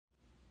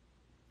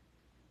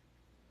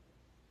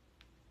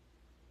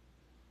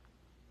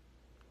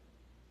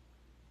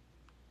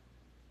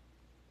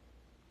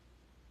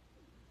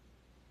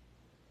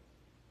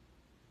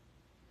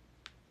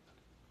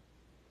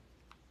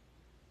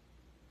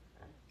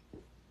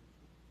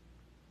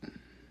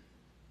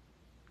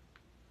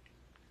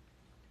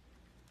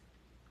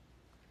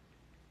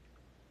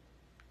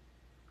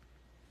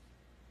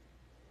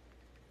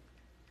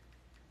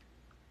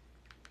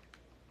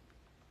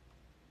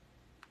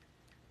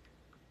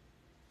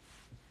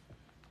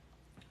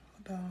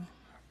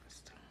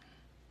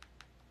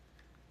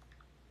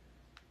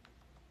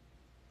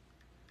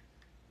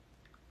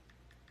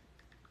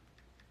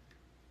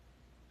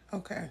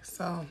Okay,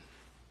 so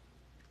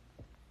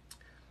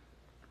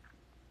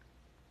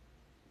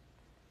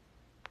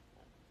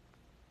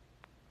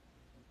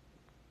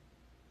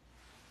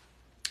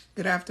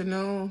good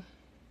afternoon.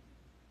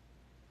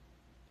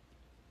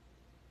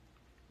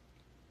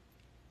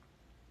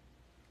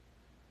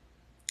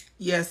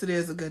 Yes, it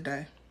is a good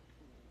day.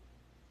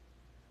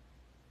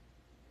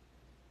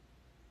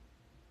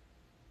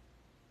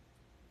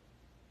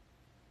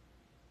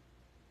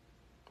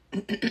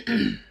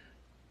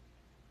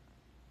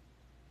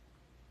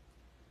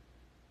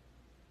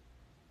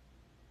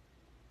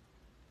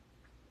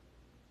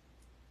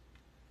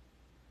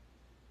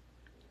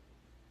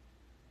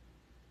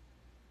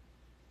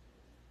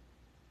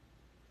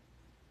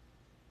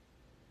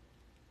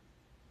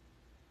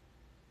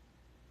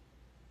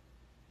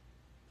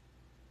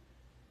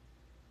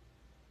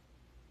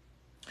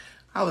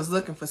 I was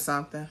looking for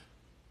something.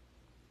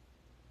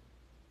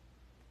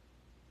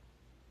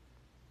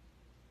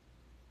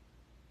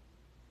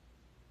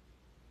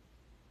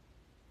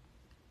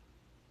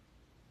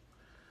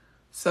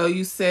 So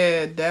you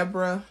said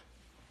Deborah.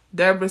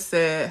 Deborah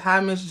said, "Hi,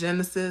 Miss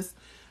Genesis.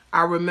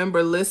 I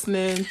remember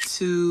listening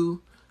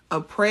to a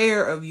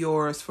prayer of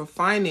yours for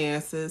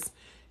finances,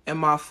 and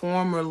my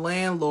former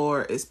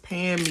landlord is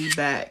paying me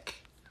back."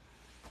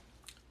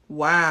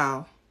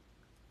 Wow.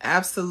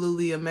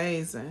 Absolutely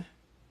amazing.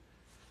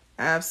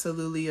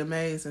 Absolutely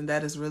amazing.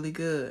 That is really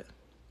good.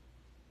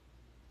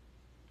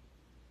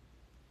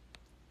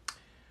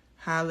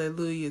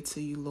 Hallelujah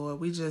to you, Lord.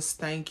 We just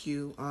thank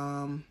you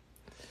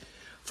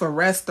for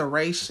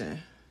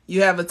restoration.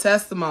 You have a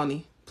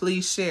testimony.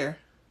 Please share.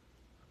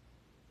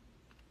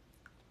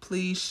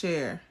 Please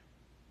share.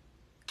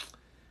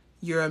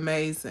 You're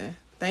amazing.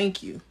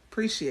 Thank you.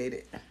 Appreciate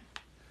it.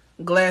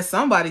 Glad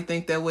somebody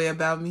think that way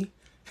about me.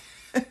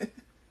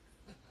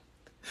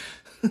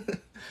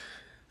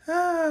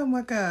 Oh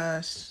my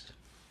gosh.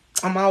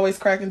 I'm always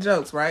cracking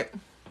jokes, right?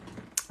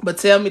 But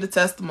tell me the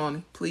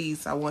testimony,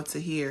 please. I want to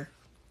hear.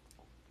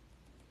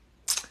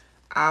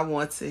 I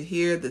want to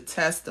hear the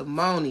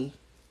testimony.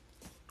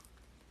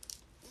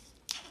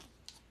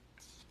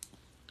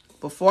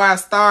 Before I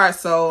start,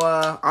 so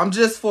I'm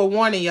just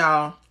forewarning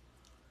y'all.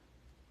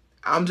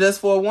 I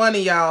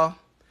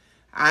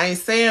ain't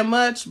saying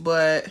much,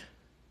 but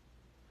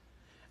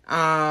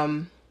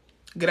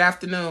good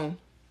afternoon.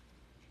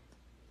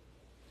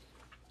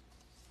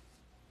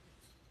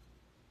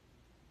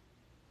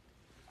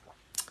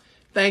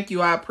 Thank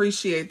you. I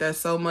appreciate that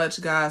so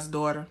much, God's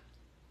daughter.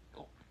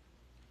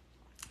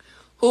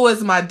 Who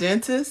is my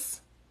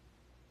dentist?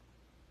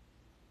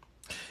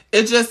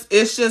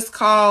 It's just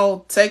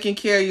called taking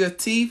care of your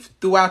teeth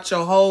throughout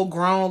your whole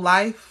grown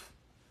life.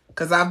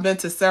 Cause I've been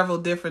to several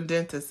different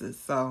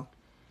dentists, so,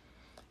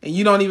 and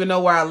you don't even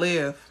know where I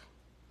live.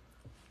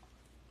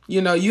 You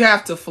know, you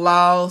have to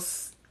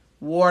floss,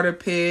 water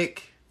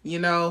pick,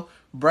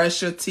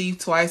 brush your teeth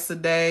twice a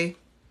day,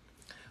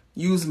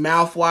 use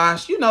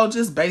mouthwash,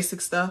 just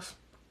basic stuff.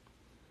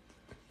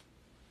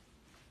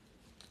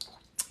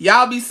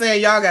 Y'all be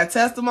saying y'all got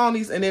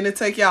testimonies, and then it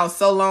take y'all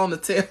so long to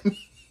tell me.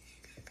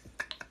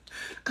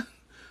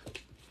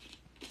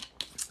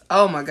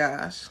 Oh my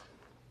gosh.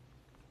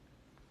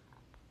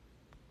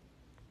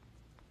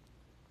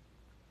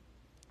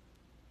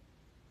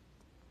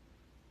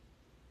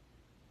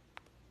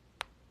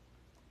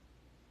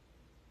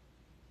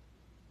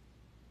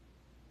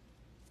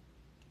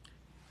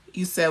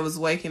 You said was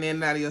waking in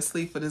and out of your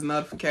sleep for this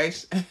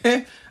notification.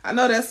 I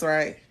know that's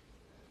right.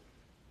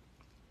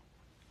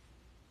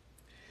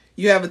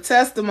 You have a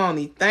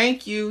testimony.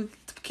 Thank you.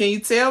 Can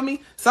you tell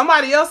me?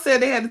 Somebody else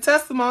said they had a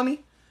testimony.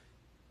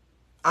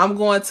 I'm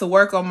going to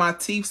work on my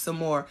teeth some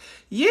more.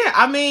 Yeah,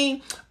 I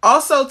mean,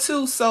 also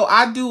too, so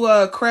I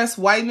do Crest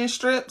whitening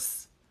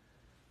strips.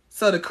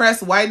 So the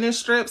Crest whitening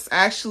strips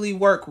actually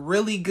work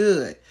really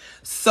good.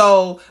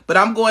 So, but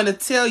I'm going to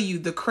tell you,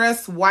 the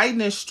Crest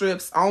whitening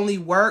strips only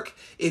work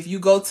if you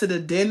go to the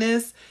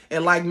dentist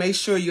and like make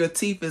sure your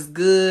teeth is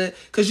good.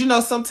 Because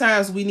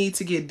sometimes we need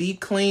to get deep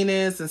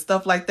cleanings and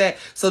stuff like that.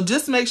 So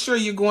just make sure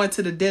you're going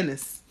to the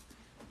dentist.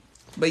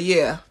 But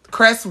yeah,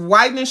 Crest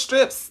whitening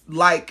strips,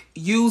 like,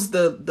 use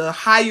the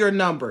higher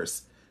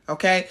numbers.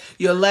 Okay?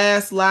 Your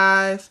last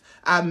live,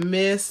 I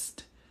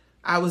missed.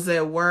 I was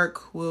at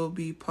work. Will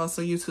be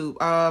posted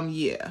on YouTube.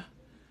 Yeah.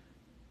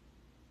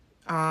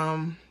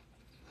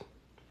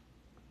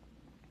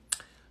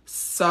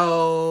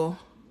 So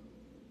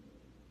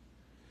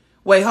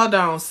wait, hold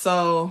on.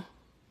 So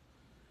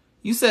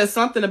you said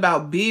something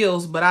about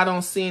bills, but I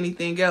don't see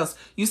anything else.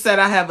 You said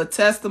I have a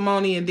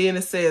testimony, and then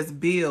it says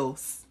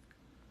bills.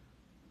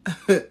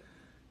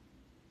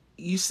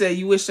 You said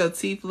you wish your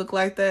teeth looked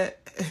like that?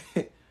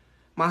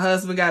 My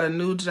husband got a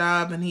new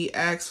job, and he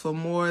asked for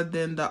more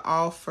than the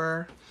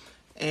offer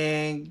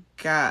and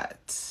got.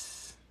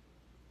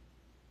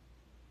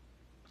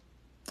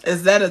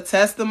 Is that a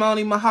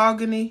testimony,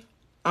 Mahogany?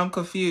 I'm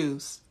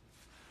confused.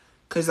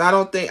 Because I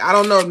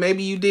don't know.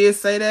 Maybe you did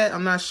say that.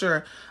 I'm not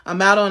sure. I'm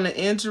out on an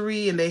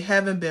injury and they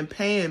haven't been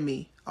paying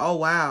me. Oh,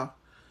 wow.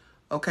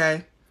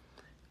 Okay.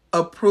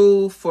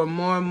 Approved for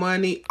more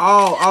money.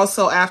 Oh,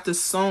 also after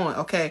sowing.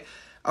 Okay.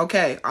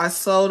 Okay. I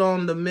sold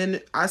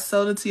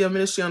into your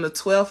ministry on the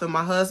 12th and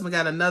my husband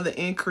got another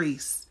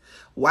increase.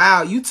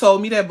 Wow. You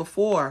told me that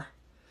before.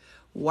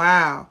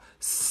 Wow.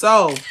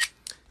 So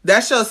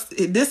this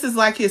is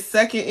like his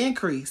second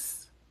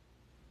increase.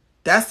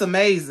 That's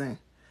amazing.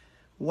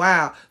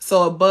 Wow.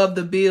 So above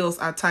the bills,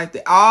 I typed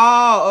it.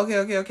 Oh,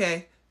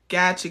 okay.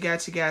 Got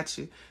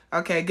you.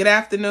 Okay. Good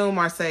afternoon,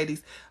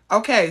 Mercedes.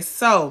 Okay.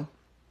 So,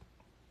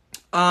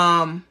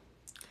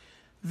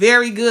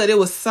 very good. It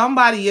was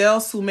somebody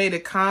else who made a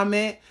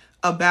comment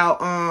about,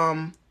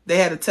 they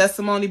had a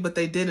testimony, but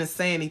they didn't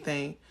say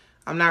anything.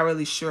 I'm not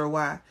really sure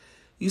why.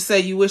 You say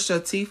you wish your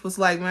teeth was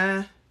like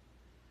mine?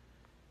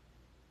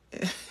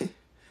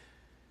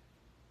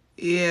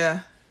 Yeah.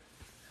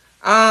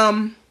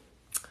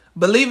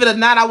 Believe it or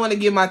not, I want to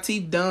get my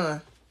teeth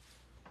done.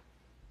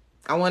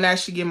 I want to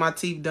actually get my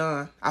teeth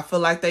done. I feel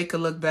like they could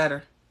look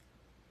better.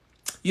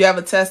 You have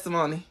a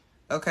testimony.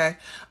 Okay.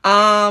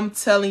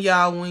 Telling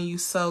y'all when you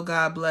sow,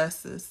 God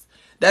blesses.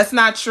 That's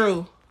not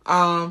true.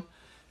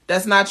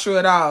 That's not true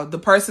at all. The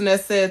person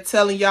that said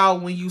telling y'all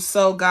when you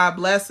sow, God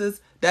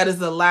blesses, that is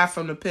a lie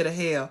from the pit of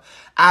hell.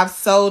 I've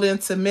sold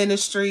into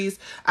ministries.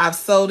 I've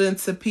sold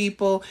into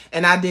people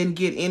and I didn't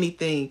get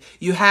anything.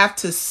 You have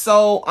to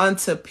sow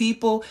unto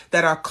people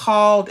that are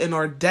called and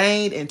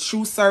ordained in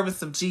true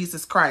service of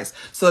Jesus Christ.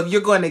 So if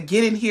you're going to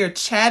get in here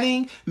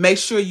chatting, make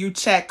sure you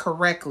chat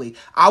correctly.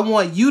 I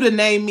want you to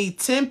name me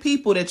 10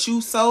 people that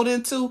you sold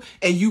into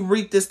and you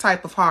reap this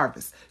type of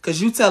harvest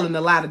because you're telling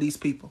a lot of these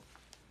people.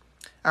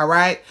 All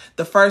right.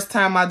 The first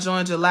time I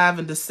joined your live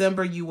in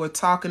December, you were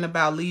talking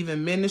about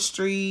leaving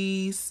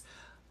ministries.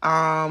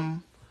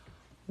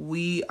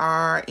 We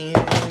are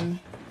in,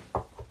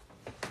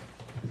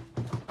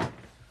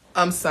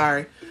 I'm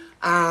sorry.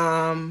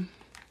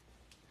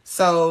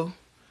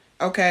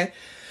 Okay.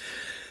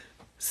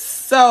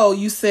 So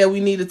you said we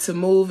needed to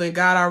move and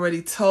God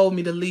already told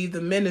me to leave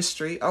the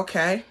ministry.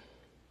 Okay.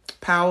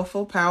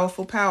 Powerful.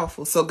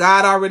 So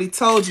God already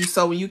told you.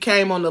 So when you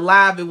came on the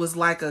live, it was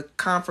like a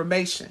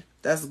confirmation.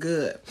 That's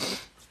good.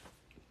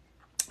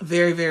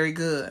 Very, very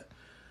good.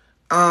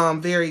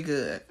 Very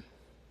good.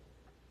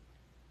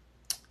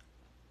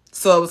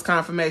 So it was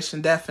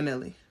confirmation,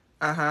 definitely.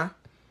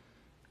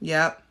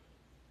 Yep.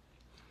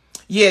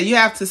 Yeah, you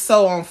have to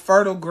sow on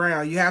fertile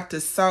ground. You have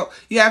to sow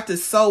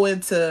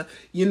into,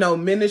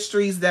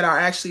 ministries that are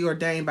actually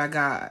ordained by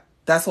God.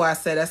 That's why I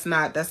said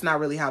that's not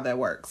really how that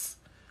works.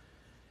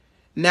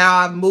 Now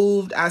I've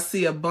moved, I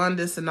see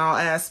abundance in all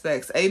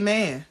aspects.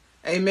 Amen.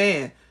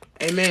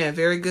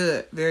 Very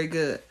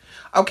good.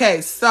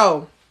 Okay,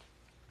 so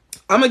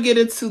I'm going to get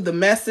into the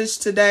message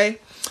today.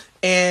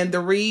 And the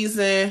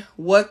reason,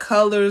 what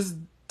colors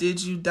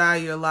did you dye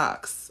your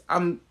locks?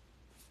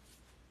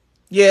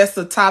 It's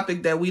a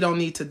topic that we don't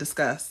need to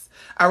discuss.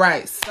 All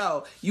right.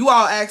 So you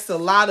all asked a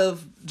lot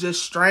of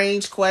just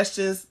strange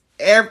questions.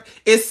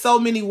 It's so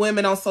many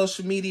women on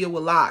social media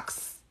with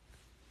locks.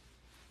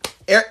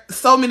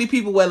 So many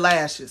people with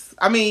lashes.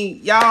 Come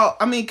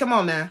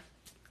on now.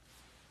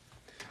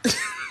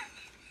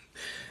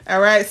 All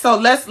right. So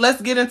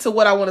let's get into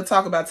what I want to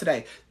talk about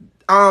today.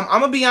 I'm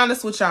going to be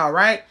honest with y'all,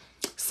 right?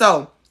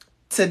 So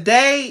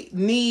today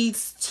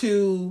needs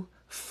to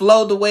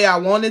flow the way I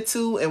want it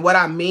to. And what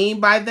I mean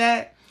by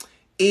that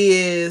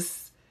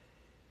is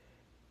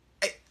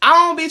I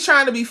don't be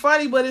trying to be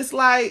funny, but it's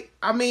like,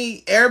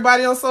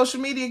 everybody on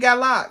social media got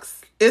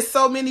locks. It's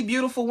so many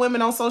beautiful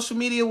women on social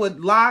media with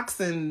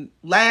locks and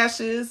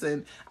lashes.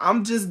 And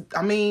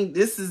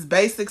this is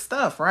basic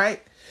stuff,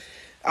 right?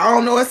 I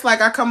don't know. It's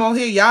like I come on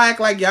here. Y'all act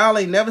like y'all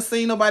ain't never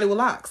seen nobody with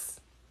locks.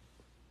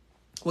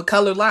 With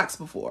colored locks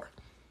before.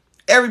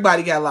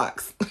 Everybody got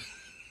locks.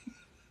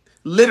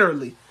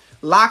 Literally.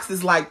 Locks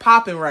is like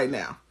popping right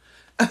now.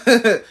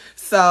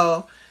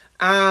 So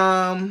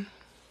you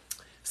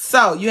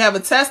have a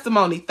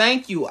testimony.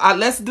 Thank you.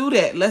 Let's do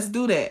that.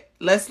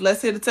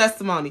 Let's hear the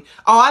testimony.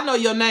 Oh, I know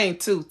your name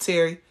too,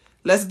 Terry.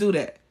 Let's do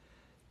that.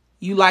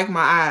 You like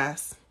my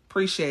eyes.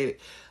 Appreciate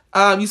it.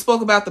 You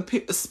spoke about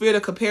the spirit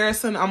of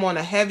comparison. I'm on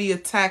a heavy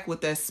attack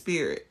with that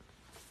spirit.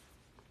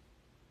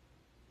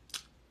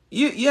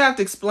 You have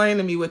to explain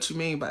to me what you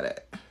mean by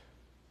that.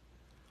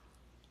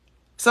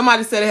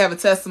 Somebody said they have a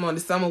testimony,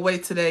 so I'm going to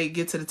wait today,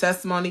 get to the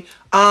testimony.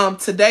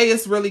 Today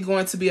is really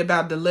going to be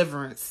about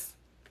deliverance.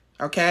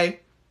 Okay?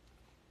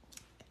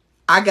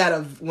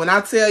 When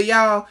I tell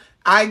y'all,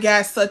 I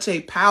got such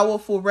a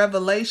powerful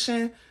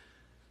revelation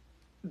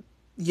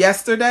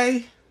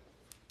yesterday.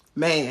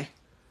 Man.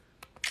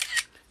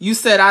 You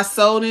said I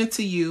sold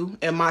into you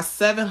and my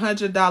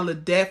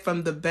 $700 debt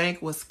from the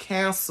bank was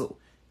canceled.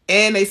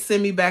 And they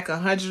sent me back a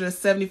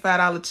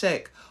 $175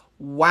 check.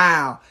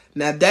 Wow.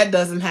 Now that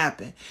doesn't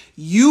happen.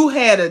 You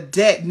had a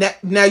debt.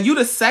 Now you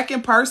the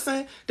second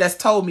person that's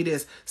told me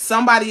this.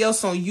 Somebody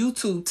else on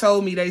YouTube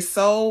told me they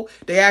sold.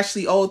 They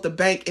actually owed the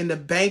bank and the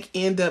bank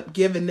ended up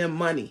giving them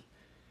money.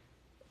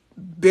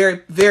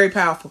 Very, very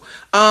powerful.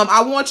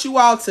 I want you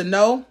all to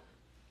know,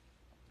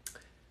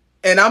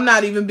 and I'm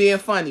not even being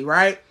funny,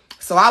 right?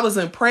 So I was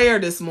in prayer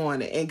this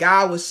morning and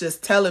God was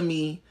just telling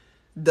me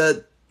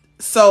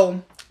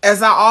so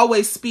as I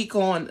always speak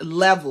on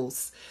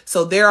levels.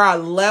 So there are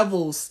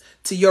levels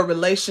to your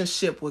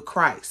relationship with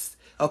Christ.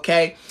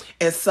 Okay.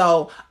 And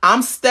so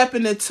I'm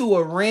stepping into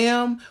a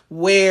realm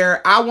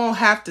where I won't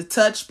have to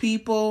touch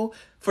people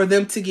for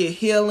them to get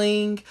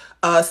healing.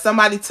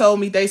 Somebody told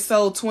me they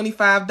sold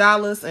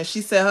 $25 and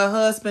she said her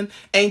husband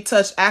ain't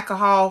touched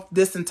alcohol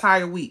this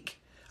entire week.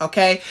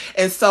 Okay.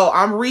 And so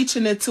I'm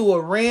reaching into a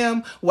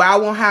realm where I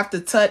won't have to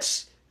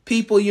touch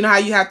people. You know how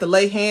you have to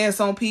lay hands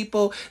on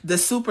people? The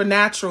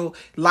supernatural,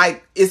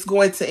 like, it's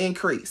going to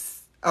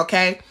increase.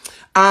 Okay.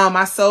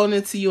 I sold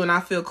into you and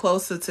I feel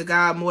closer to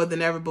God more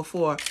than ever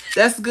before.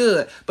 That's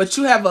good. But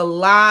you have a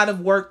lot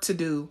of work to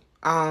do.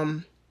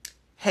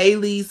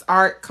 Haley's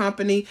Art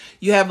Company,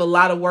 you have a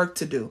lot of work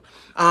to do.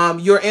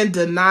 You're in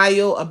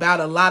denial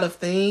about a lot of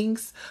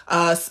things.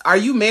 Are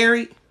you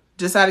married?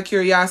 Just out of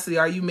curiosity,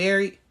 are you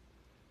married?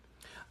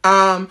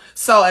 And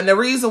the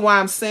reason why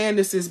I'm saying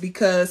this is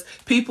because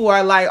people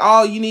are like,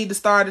 oh, you need to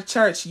start a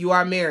church. You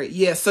are married.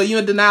 Yes. So you're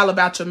in denial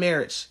about your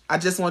marriage. I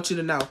just want you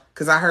to know,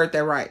 because I heard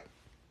that right.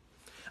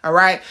 All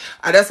right.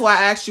 That's why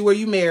I asked you, were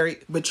you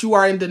married? But you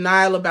are in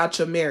denial about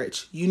your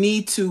marriage. You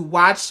need to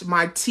watch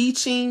my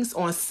teachings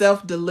on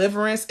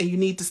self-deliverance and you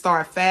need to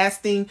start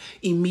fasting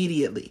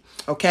immediately.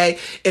 Okay.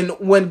 And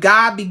when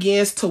God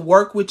begins to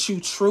work with you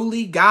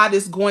truly, God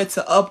is going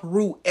to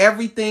uproot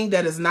everything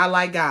that is not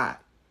like God.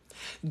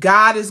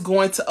 God is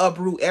going to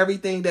uproot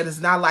everything that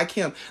is not like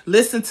him.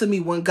 Listen to me.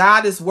 When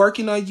God is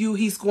working on you,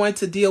 he's going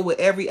to deal with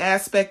every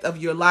aspect of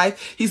your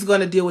life. He's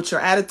going to deal with your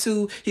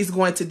attitude. He's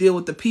going to deal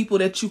with the people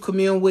that you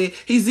commune with.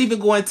 He's even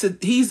going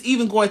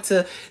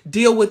to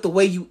deal with the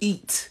way you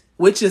eat,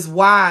 which is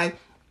why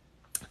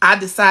I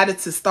decided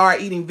to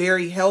start eating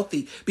very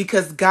healthy,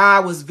 because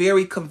God was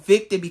very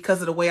convicted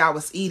because of the way I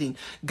was eating.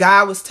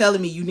 God was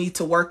telling me, you need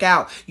to work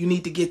out. You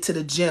need to get to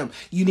the gym.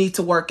 You need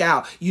to work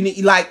out. You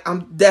need,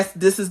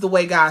 this is the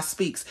way God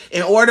speaks.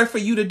 In order for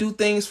you to do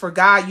things for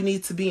God, you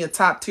need to be in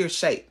top tier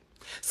shape.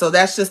 So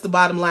that's just the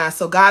bottom line.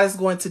 So God is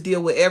going to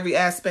deal with every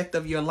aspect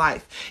of your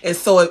life. And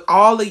so if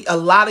a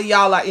lot of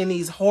y'all are in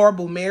these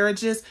horrible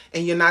marriages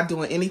and you're not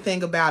doing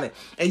anything about it,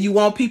 and you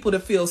want people to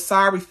feel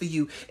sorry for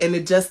you, and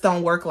it just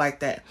don't work like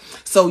that.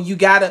 So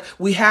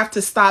we have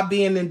to stop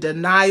being in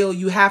denial.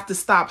 You have to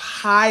stop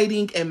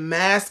hiding and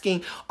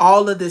masking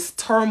all of this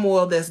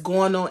turmoil that's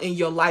going on in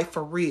your life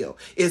for real.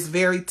 It's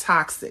very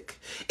toxic.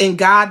 And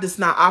God does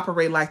not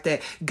operate like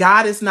that.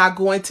 God is not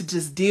going to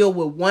just deal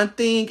with one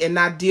thing and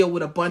not deal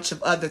with a bunch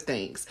of other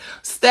things.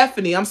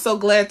 Stephanie, I'm so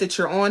glad that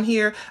you're on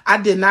here. I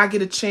did not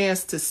get a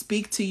chance to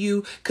speak to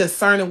you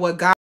concerning what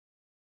God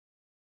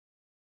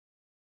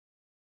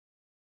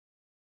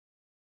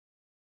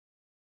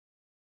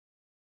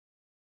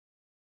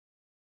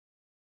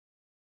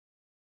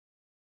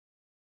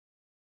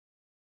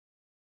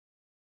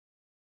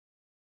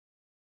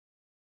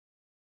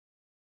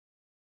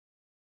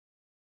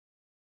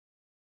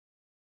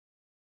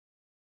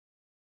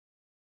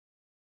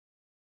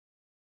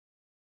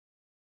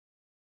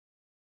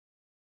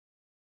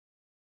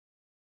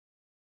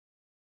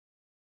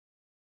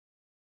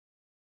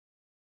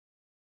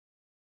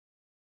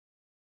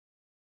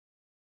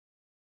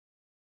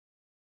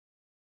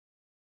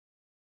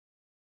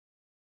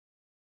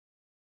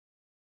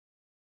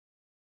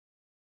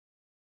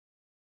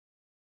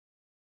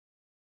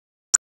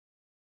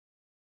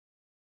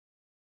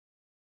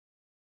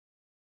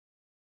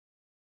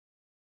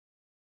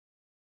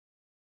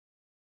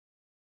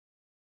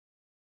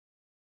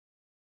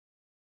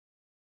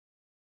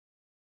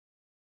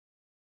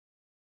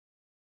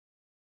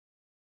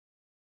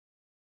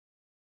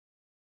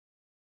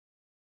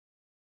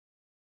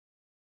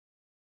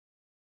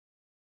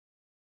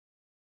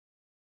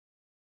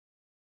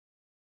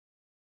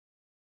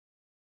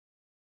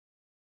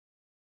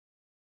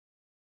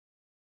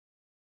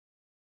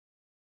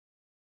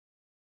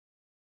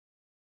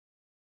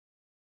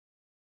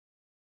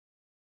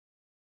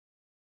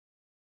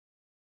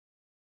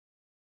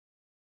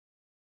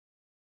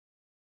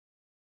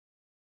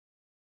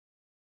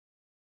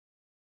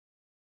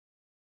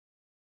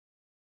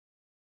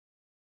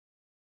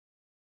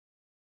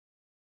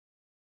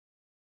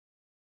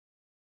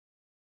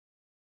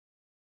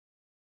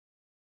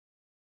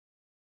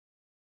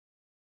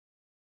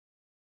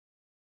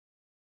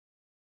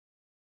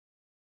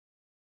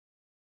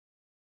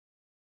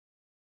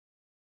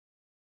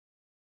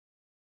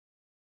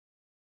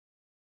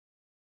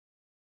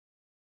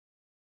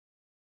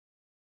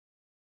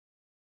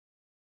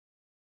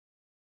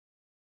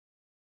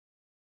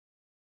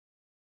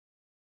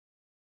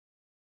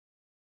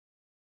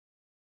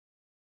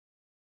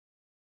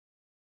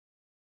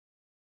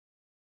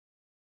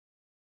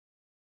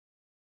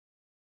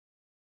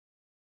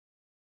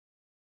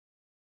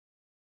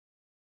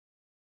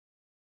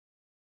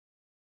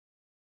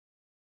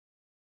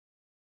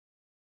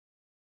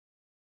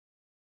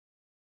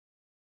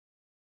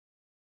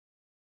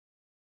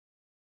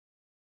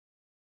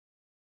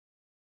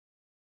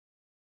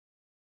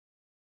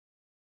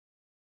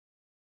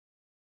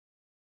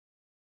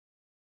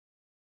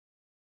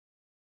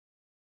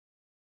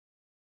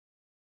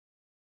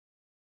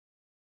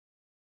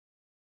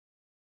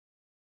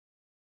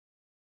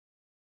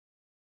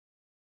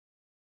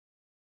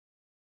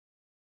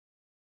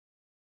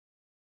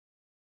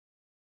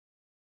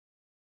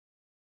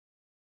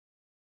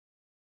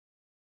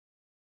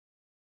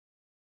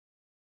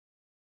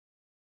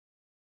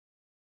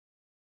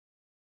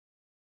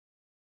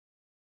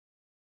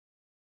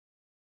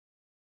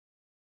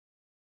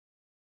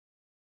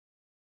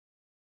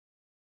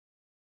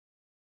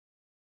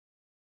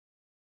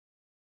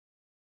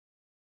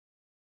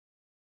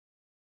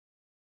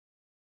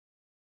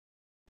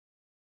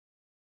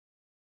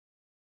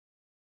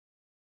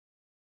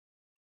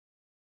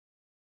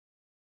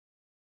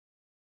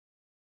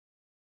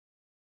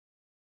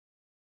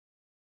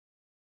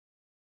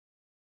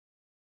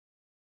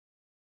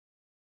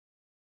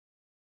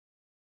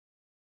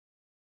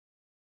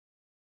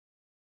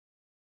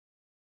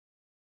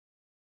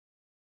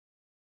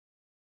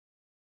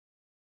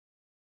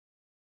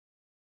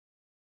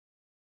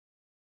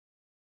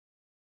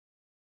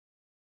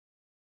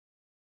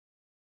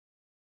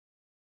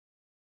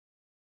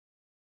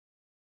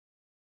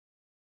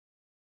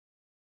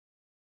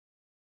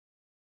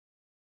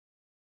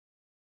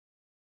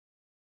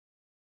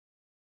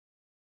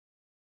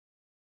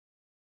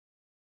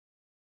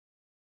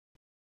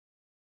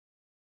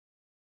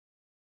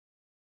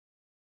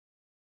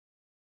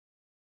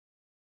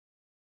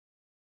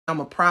I'm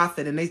a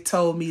prophet and they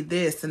told me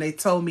this and they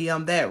told me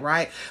I'm that,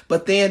 right?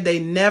 But then they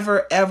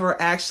never, ever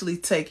actually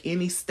take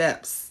any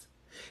steps.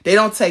 They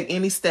don't take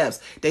any steps.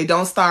 They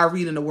don't start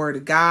reading the word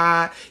of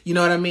God. You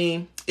know what I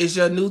mean? Is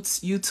your new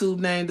YouTube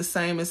name the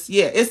same as,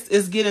 yeah,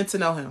 it's getting to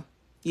know him.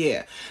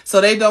 Yeah.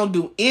 So they don't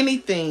do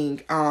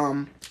anything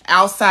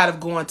outside of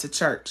going to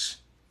church.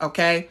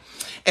 Okay.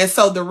 And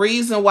so the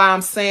reason why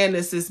I'm saying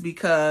this is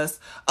because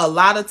a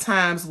lot of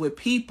times with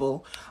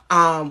people,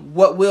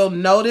 what we'll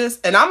notice,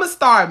 and I'm going to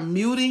start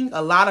muting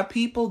a lot of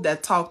people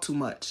that talk too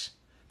much.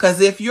 Because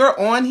if you're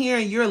on here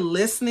and you're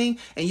listening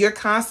and you're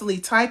constantly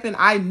typing,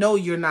 I know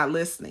you're not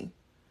listening.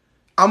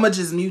 I'm going to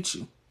just mute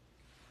you.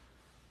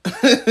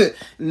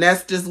 And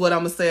that's just what I'm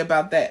going to say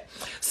about that.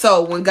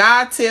 So when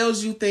God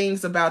tells you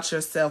things about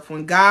yourself,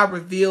 when God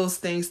reveals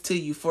things to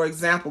you, for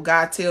example,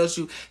 God tells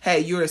you, hey,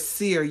 you're a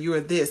seer, you're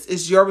this,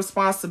 it's your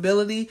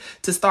responsibility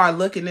to start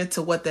looking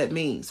into what that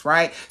means,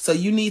 right? So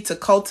you need to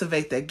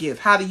cultivate that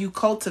gift. How do you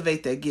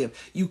cultivate that gift?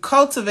 You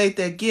cultivate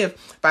that gift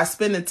by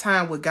spending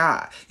time with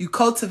God. You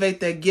cultivate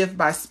that gift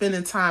by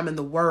spending time in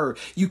the word.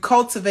 You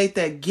cultivate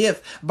that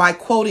gift by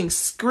quoting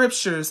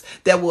scriptures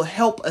that will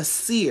help a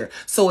seer.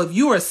 So if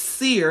you're a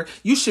seer,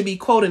 you should be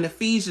quoting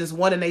Ephesians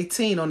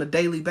 1:18 on a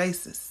daily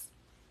basis.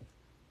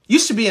 You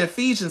should be in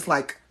Ephesians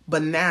like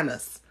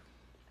bananas.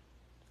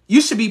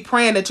 You should be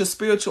praying that your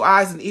spiritual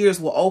eyes and ears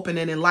will open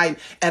and enlighten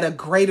at a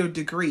greater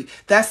degree.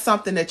 That's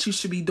something that you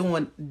should be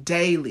doing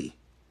daily.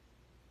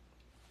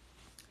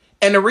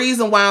 And the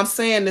reason why I'm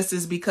saying this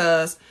is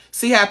because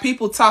see how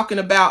people talking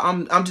about,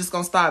 I'm just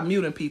going to start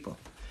muting people.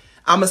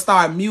 I'm going to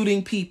start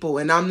muting people,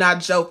 and I'm not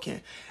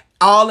joking.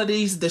 All of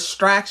these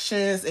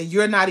distractions, and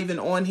you're not even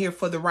on here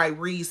for the right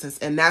reasons.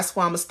 And that's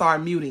why I'm going to start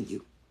muting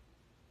you.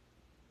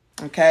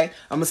 Okay?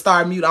 I'm going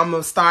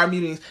to start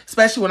muting,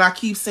 especially when I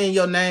keep saying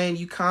your name.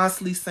 You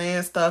constantly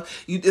saying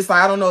stuff. It's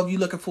like, I don't know if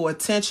you're looking for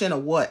attention or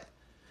what.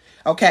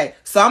 Okay?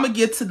 So I'm going to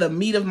get to the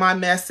meat of my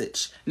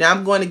message. Now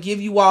I'm going to give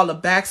you all a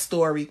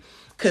backstory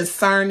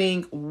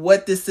concerning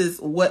what this is,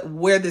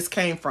 where this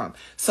came from.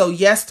 So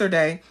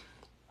yesterday,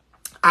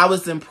 I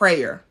was in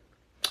prayer.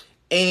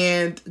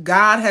 And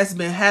God has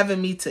been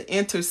having me to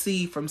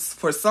intercede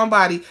for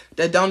somebody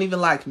that don't even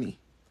like me.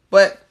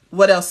 But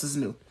what else is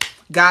new?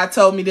 God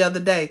told me the other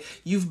day,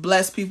 you've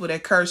blessed people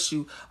that curse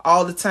you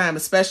all the time,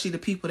 especially the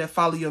people that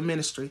follow your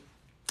ministry.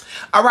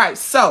 All right.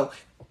 So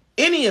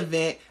any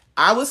event,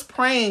 I was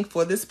praying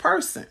for this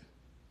person.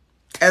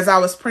 As I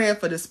was praying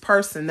for this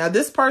person. Now,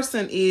 this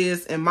person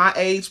is in my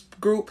age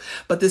group,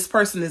 but this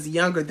person is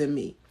younger than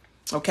me.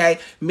 Okay,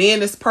 me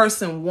and this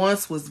person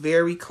once was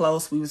very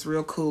close. We was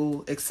real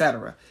cool,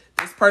 etc.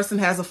 This person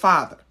has a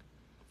father.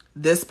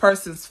 This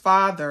person's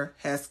father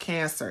has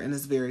cancer and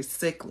is very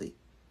sickly.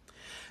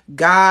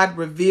 God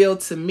revealed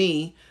to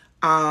me,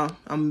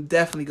 I'm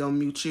definitely going to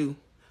mute you.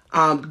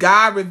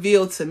 God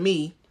revealed to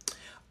me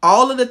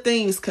all of the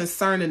things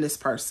concerning this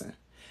person.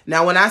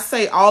 Now, when I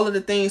say all of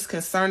the things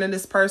concerning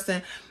this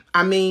person,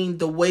 I mean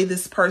the way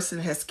this person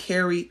has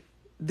carried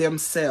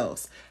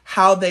themselves,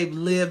 how they've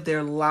lived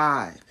their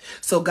life.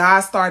 So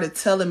God started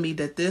telling me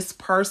that this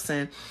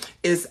person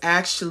is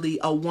actually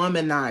a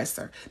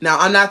womanizer. Now,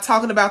 I'm not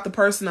talking about the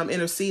person I'm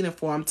interceding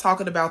for. I'm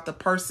talking about the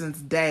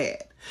person's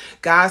dad.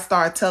 God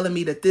started telling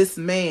me that this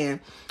man,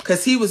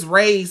 because he was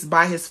raised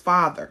by his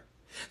father.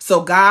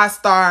 So God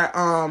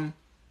started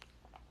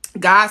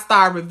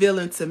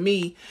revealing to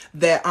me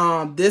that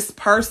this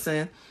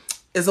person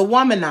is a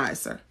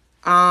womanizer.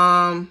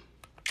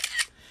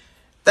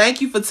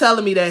 Thank you for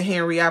telling me that,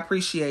 Henry. I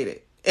appreciate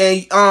it.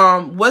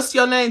 And what's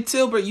your name,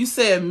 Tilbert? You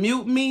said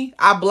mute me.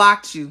 I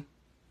blocked you.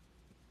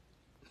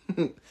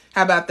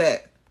 How about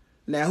that?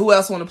 Now, who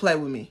else want to play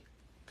with me?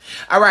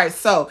 All right.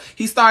 So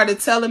he started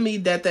telling me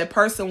that that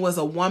person was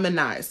a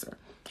womanizer.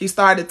 He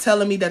started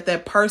telling me that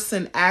that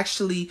person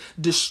actually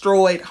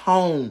destroyed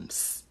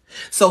homes.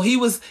 So he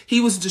was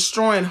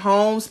destroying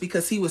homes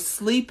because he was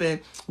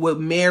sleeping with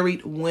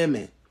married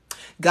women.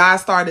 God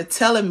started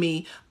telling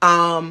me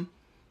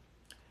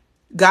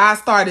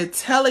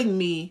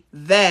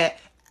that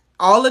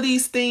all of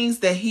these things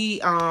that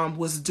he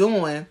was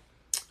doing,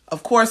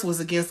 of course, was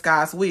against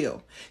God's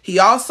will. He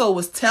also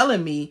was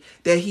telling me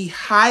that he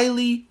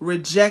highly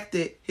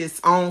rejected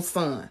his own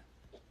son.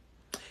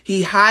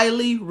 He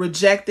highly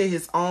rejected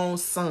his own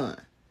son.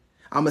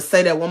 I'm going to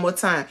say that one more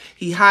time.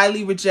 He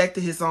highly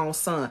rejected his own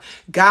son.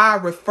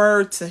 God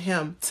referred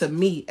to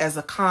me as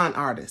a con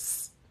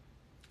artist.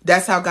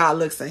 That's how God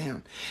looks at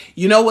him.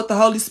 You know what the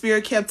Holy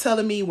Spirit kept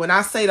telling me? When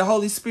I say the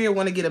Holy Spirit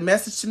want to get a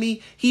message to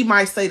me, he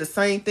might say the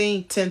same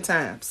thing 10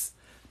 times.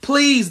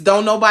 Please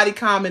don't nobody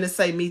comment and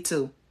say me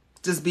too.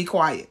 Just be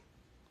quiet.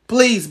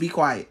 Please be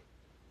quiet.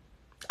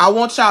 I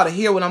want y'all to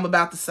hear what I'm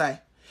about to say.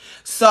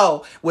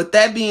 So with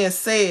that being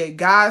said,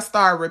 God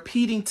started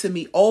repeating to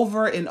me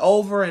over and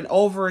over and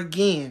over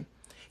again.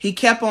 He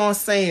kept on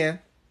saying,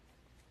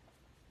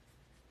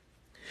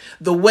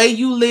 the way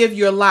you live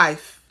your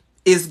life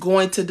is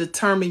going to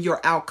determine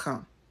your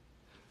outcome.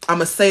 I'm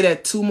going to say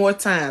that 2 more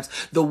times.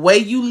 The way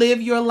you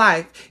live your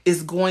life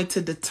is going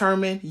to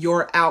determine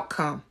your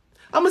outcome.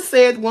 I'm going to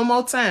say it one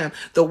more time.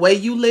 The way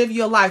you live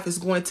your life is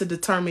going to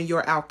determine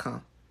your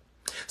outcome.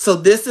 So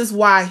this is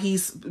why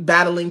he's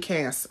battling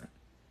cancer.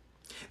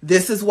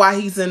 This is why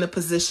he's in the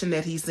position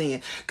that he's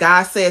in.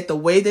 God said the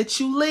way that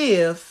you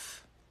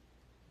live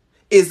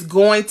is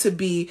going to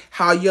be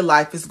how your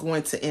life is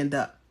going to end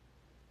up.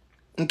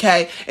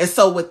 Okay? And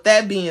so with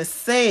that being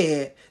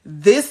said,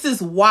 this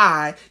is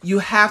why you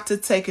have to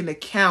take an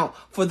account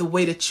for the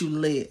way that you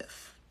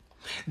live.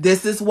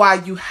 This is why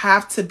you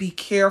have to be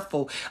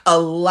careful. A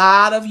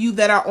lot of you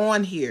that are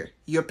on here,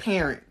 your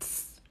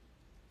parents,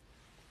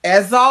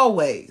 as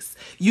always,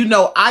 you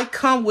know, I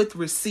come with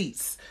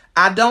receipts.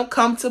 I don't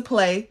come to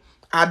play.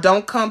 I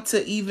don't come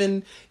to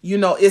even, you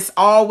know, it's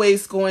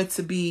always going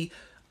to be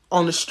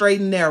on the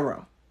straight and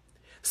narrow.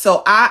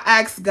 So I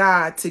ask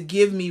God to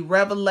give me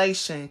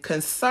revelation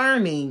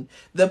concerning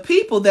the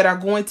people that are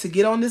going to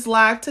get on this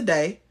live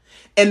today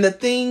and the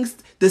things,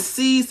 the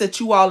seeds that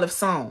you all have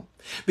sown.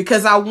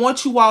 Because I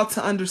want you all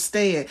to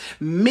understand,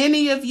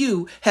 many of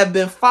you have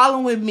been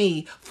following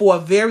me for a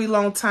very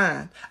long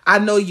time. I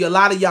know a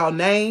lot of y'all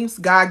names.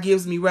 God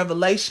gives me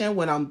revelation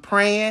when I'm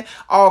praying,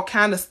 all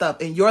kind of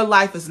stuff. And your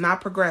life is not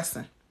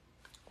progressing.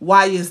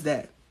 Why is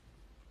that?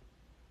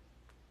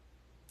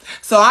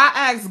 So I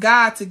asked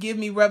God to give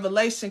me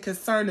revelation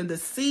concerning the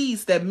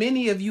seeds that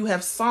many of you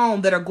have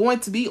sown that are going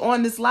to be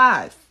on this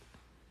live.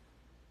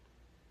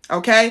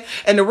 Okay?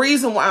 And the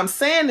reason why I'm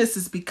saying this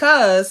is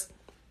because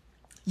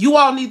you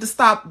all need to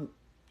stop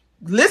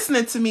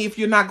listening to me if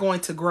you're not going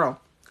to grow.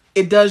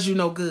 It does you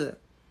no good.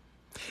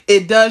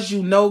 It does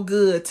you no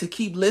good to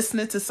keep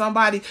listening to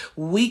somebody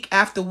week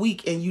after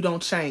week and you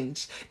don't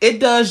change. It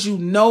does you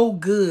no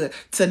good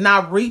to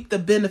not reap the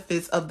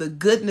benefits of the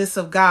goodness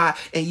of God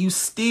and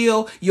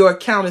your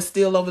account is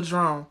still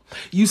overdrawn.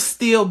 You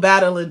still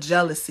battling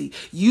jealousy.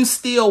 You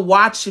still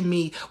watching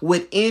me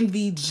with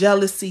envy,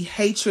 jealousy,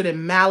 hatred,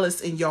 and malice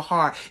in your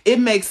heart. It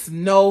makes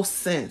no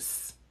sense.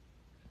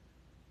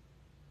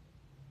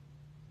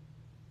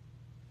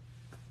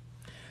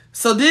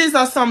 So these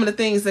are some of the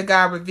things that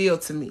God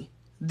revealed to me.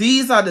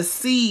 These are the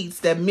seeds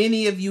that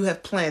many of you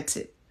have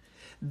planted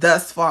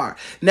thus far.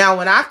 Now,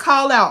 when I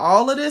call out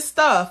all of this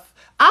stuff,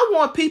 I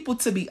want people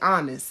to be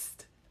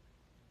honest.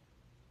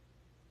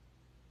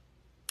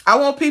 I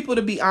want people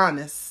to be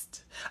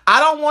honest. I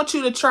don't want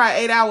you to try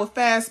 8-hour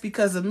fast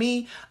because of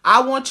me.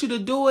 I want you to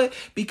do it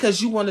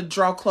because you want to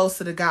draw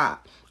closer to God.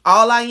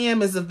 All I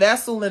am is a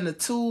vessel and a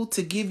tool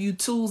to give you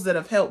tools that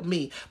have helped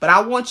me. But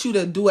I want you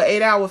to do an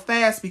 8-hour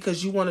fast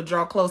because you want to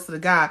draw closer to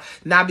God,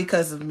 not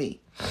because of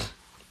me.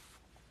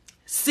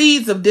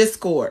 Seeds of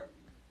discord,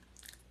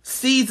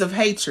 seeds of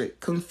hatred,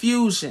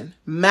 confusion,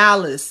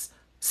 malice,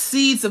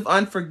 seeds of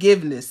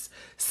unforgiveness,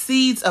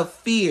 seeds of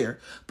fear,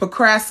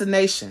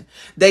 procrastination.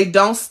 They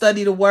don't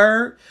study the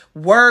word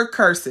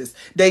curses.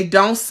 They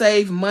don't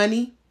save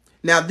money.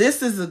 Now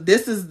this is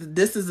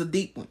a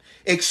deep one.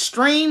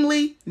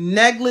 Extremely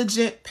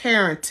negligent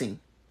parenting.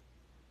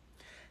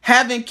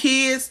 Having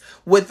kids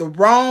with the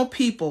wrong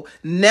people,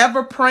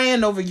 never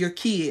praying over your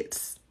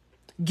kids.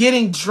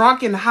 Getting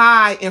drunk and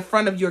high in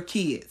front of your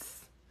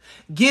kids.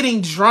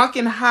 Getting drunk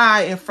and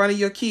high in front of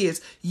your kids.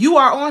 You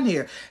are on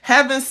here.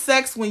 Having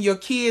sex when your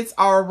kids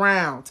are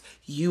around.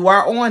 You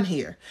are on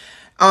here.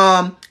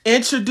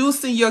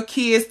 Introducing your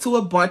kids to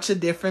a bunch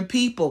of different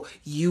people.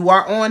 You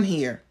are on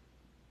here.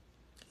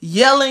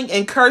 Yelling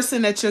and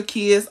cursing at your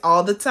kids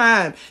all the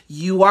time.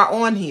 You are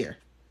on here.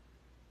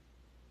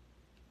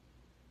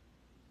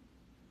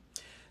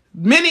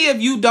 Many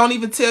of you don't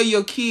even tell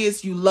your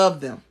kids you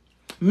love them.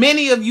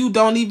 Many of you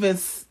don't even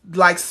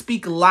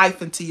speak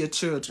life into your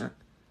children.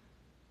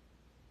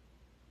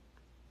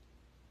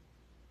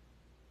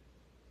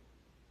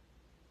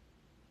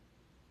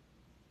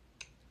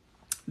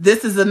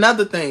 This is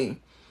another thing.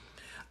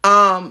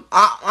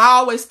 I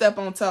always step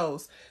on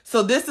toes.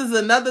 So this is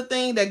another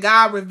thing that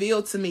God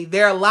revealed to me.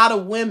 There are a lot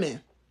of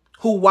women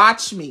who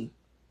watch me.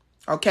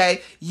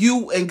 Okay,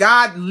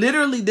 God,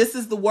 literally, this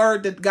is the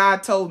word that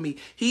God told me.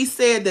 He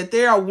said that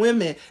there are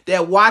women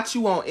that watch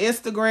you on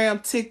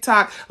Instagram,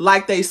 TikTok,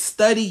 like they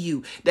study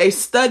you. They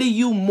study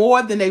you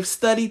more than they've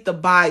studied the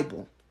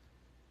Bible.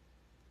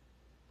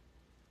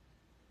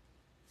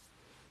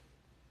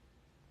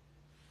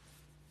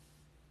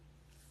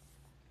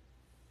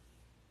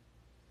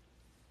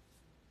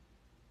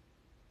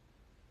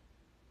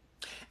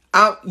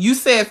 You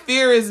said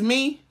fear is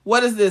me.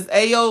 What is this?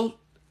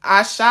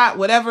 I shot,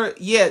 whatever.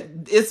 Yeah,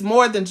 it's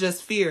more than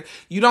just fear.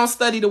 You don't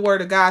study the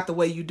word of God the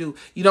way you do.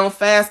 You don't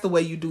fast the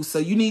way you do. So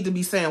you need to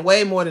be saying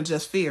way more than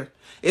just fear.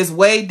 It's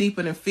way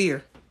deeper than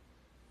fear.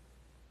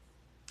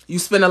 You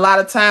spend a lot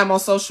of time on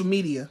social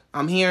media.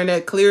 I'm hearing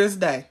that clear as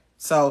day.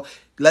 So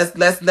let's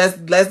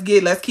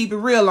keep it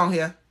real on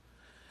here.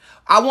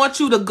 I want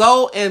you to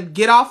go and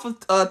get off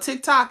of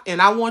TikTok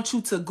and I want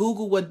you to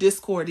Google what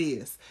Discord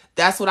is.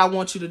 That's what I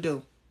want you to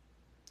do.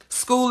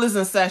 School is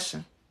in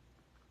session.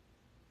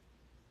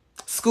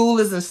 School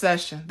is in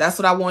session. That's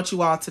what I want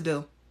you all to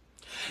do.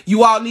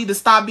 You all need to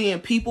stop being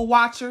people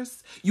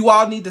watchers. You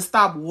all need to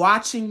stop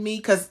watching me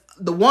because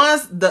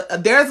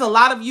there's a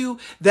lot of you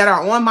that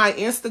are on my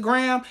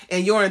Instagram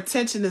and your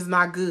intention is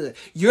not good.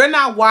 You're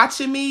not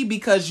watching me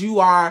because you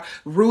are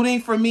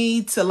rooting for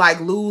me to like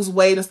lose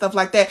weight and stuff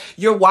like that.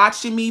 You're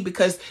watching me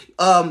because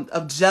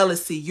of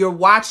jealousy. You're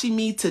watching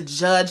me to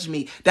judge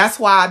me. That's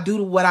why I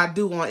do what I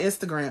do on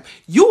Instagram.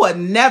 You would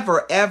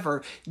never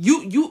ever,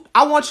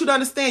 I want you to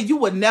understand, you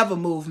would never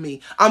move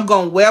me. I'm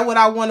going to wear what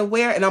I want to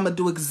wear and I'm going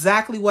to do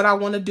exactly what I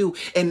want to do.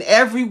 And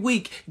every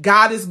week,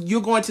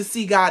 you're going to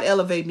see God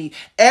elevate me.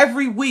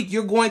 Every week,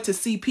 you're going to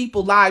see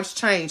people's lives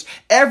change.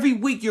 Every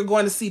week, you're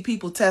going to see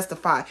people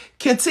testify.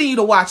 Continue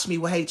to watch me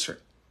with hatred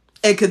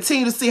and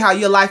continue to see how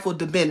your life will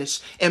diminish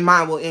and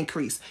mine will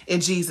increase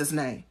in Jesus'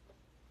 name.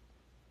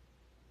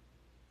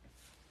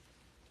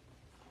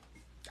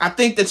 I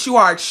think that you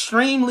are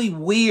extremely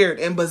weird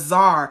and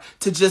bizarre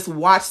to just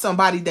watch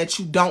somebody that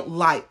you don't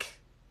like.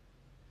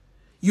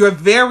 You're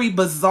very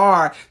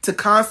bizarre to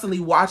constantly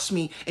watch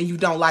me and you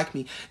don't like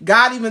me.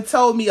 God even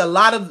told me a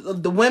lot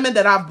of the women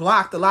that I've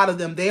blocked, a lot of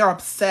them, they are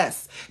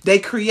obsessed. They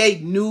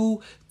create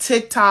new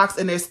TikToks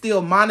and they're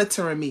still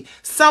monitoring me.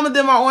 Some of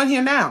them are on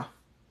here now.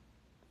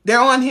 They're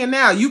on here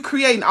now. You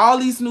creating all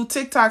these new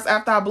TikToks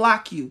after I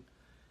block you.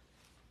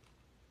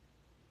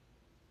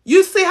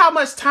 You see how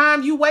much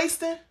time you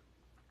wasting?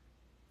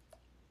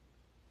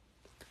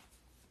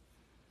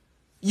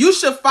 You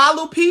should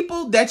follow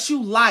people that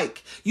you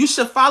like. You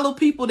should follow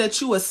people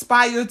that you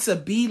aspire to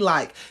be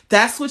like.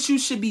 That's what you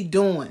should be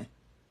doing.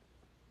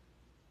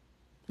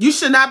 You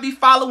should not be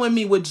following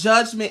me with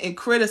judgment and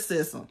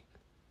criticism.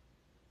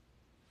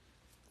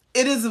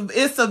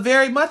 It's a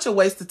very much a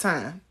waste of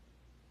time.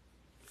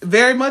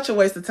 Very much a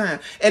waste of time.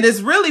 And it's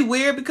really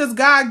weird because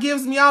God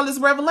gives me all this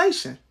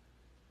revelation.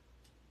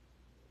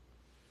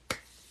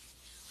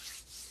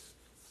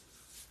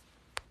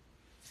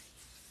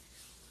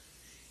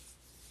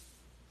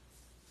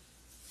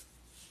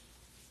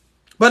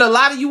 But a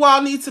lot of you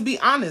all need to be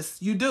honest.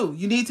 You do.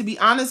 You need to be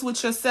honest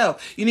with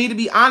yourself. You need to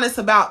be honest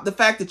about the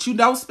fact that you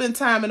don't spend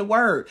time in the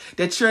word,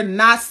 that you're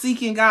not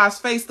seeking God's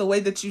face the way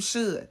that you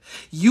should.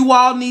 You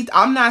all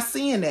I'm not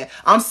seeing that.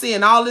 I'm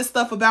seeing all this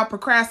stuff about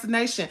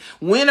procrastination.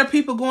 When are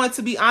people going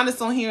to be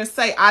honest on here and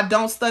say, I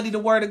don't study the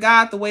word of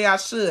God the way I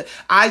should.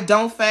 I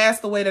don't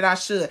fast the way that I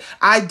should.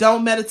 I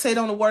don't meditate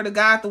on the word of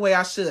God the way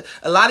I should.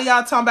 A lot of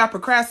y'all talking about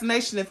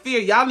procrastination and fear.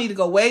 Y'all need to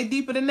go way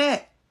deeper than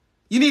that.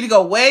 You need to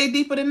go way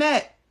deeper than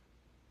that.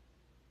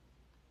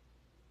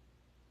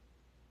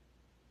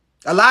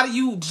 A lot of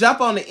you jump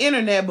on the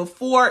internet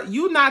before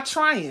you not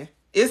trying.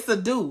 It's a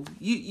do.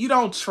 You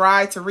don't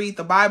try to read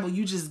the Bible.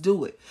 You just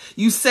do it.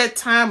 You set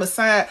time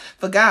aside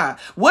for God.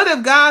 What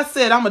if God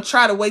said, I'm going to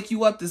try to wake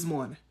you up this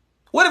morning?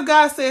 What if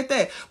God said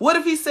that? What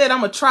if he said, I'm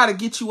going to try to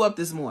get you up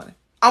this morning?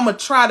 I'm going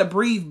to try to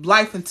breathe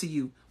life into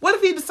you. What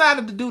if he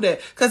decided to do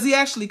that? Because he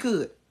actually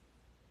could.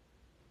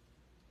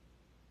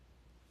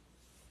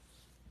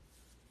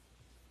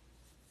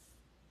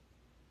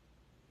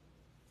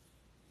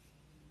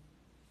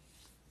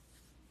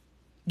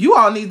 You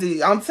all need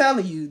to, I'm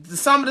telling you,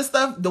 some of the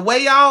stuff, the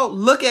way y'all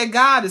look at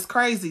God is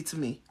crazy to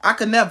me. I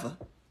could never.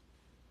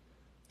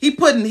 He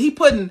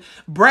putting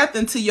breath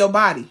into your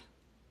body.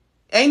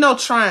 Ain't no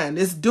trying,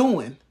 it's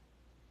doing.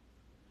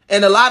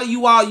 And a lot of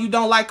you all, you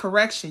don't like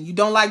correction. You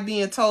don't like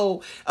being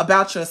told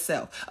about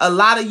yourself. A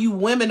lot of you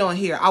women on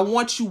here, I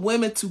want you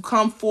women to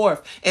come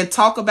forth and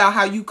talk about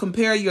how you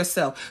compare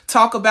yourself.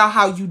 Talk about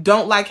how you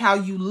don't like how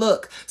you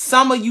look.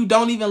 Some of you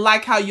don't even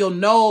like how your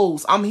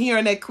nose, I'm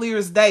hearing that clear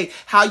as day,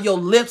 how your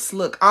lips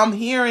look. I'm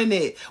hearing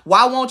it.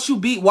 Why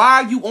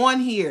are you on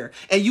here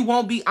and you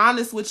won't be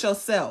honest with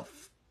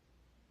yourself?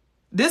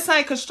 This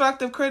ain't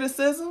constructive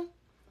criticism.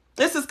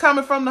 This is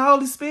coming from the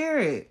Holy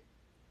Spirit.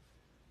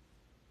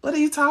 What are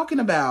you talking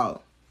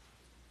about?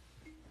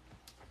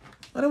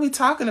 What are we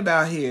talking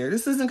about here?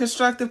 This isn't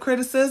constructive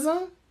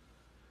criticism.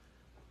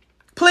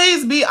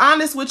 Please be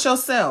honest with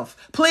yourself.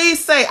 Please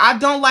say, I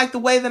don't like the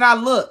way that I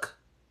look.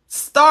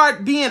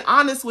 Start being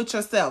honest with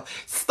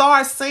yourself.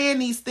 Start saying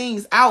these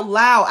things out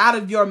loud, out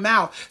of your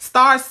mouth.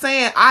 Start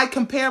saying, I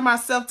compare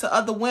myself to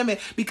other women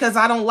because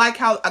I don't like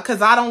how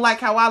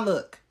I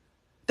look.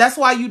 That's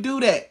why you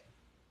do that.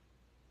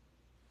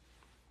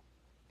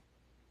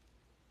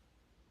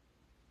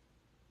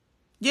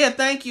 Yeah,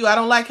 thank you. I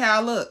don't like how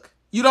I look.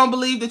 You don't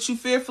believe that you're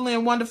fearfully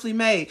and wonderfully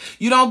made.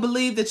 You don't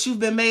believe that you've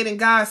been made in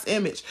God's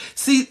image.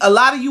 See, a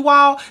lot of you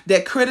all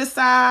that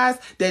criticize,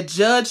 that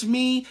judge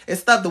me and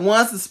stuff, the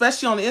ones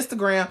especially on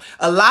Instagram,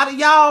 a lot of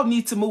y'all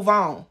need to move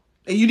on.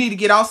 And you need to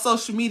get off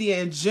social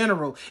media in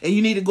general. And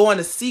you need to go in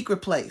a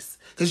secret place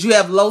because you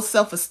have low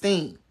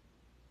self-esteem.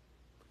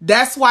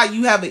 That's why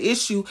you have an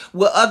issue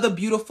with other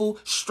beautiful,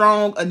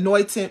 strong,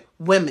 anointed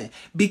women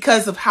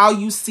because of how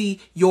you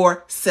see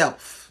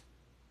yourself.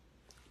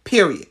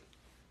 Period.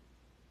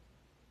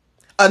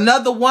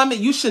 Another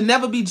woman, you should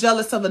never be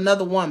jealous of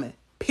another woman.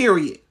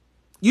 Period.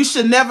 You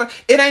should never,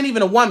 it ain't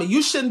even a woman.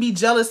 You shouldn't be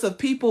jealous of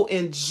people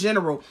in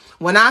general.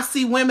 When I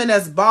see women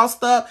that's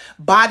bossed up,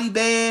 body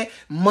bad,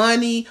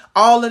 money,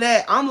 all of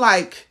that, I'm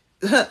like,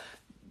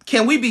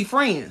 can we be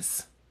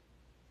friends?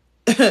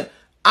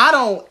 I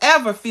don't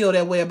ever feel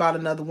that way about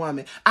another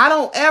woman. I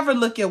don't ever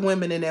look at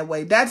women in that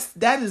way. That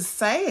is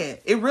sad.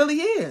 It really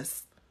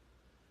is.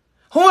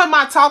 Who am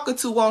I talking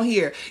to on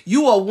here?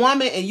 You a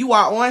woman and you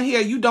are on here.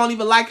 You don't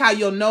even like how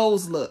your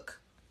nose look.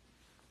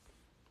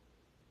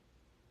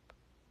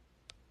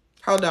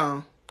 Hold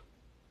on.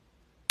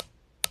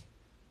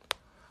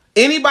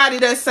 Anybody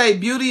that say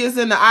beauty is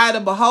in the eye of the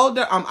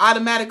beholder, I'm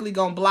automatically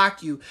going to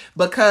block you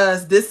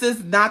because this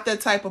is not that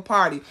type of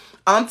party.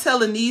 I'm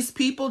telling these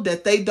people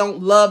that they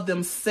don't love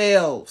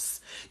themselves.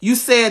 You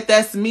said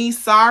that's me,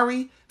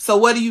 sorry. So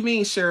what do you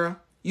mean, Cheryl?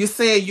 You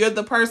said you're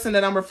the person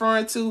that I'm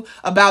referring to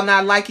about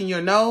not liking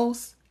your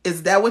nose?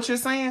 Is that what you're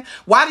saying?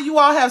 Why do you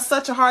all have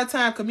such a hard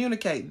time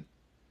communicating?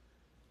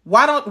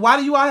 Why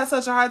do you all have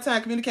such a hard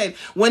time communicating?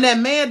 When that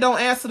man don't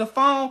answer the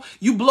phone,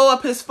 you blow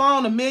up his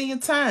phone 1,000,000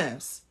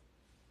 times.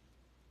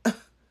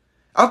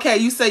 Okay,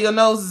 you say your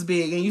nose is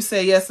big and you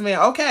say, yes,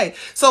 ma'am. Okay,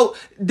 so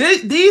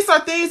these are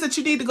things that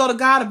you need to go to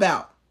God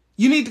about.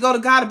 You need to go to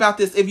God about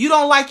this. If you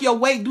don't like your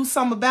weight, do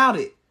something about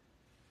it.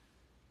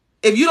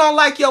 If you don't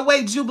like your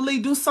weight, Jubilee,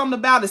 do something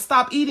about it.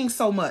 Stop eating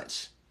so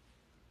much.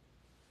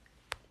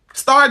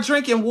 Start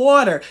drinking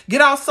water.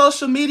 Get off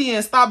social media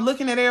and stop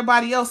looking at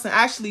everybody else and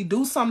actually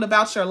do something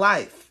about your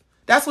life.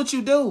 That's what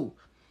you do.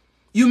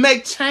 You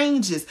make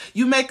changes.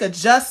 You make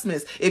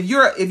adjustments. If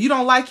you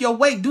don't like your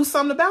weight, do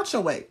something about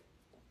your weight.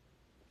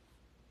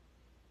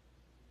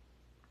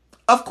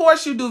 Of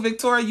course you do,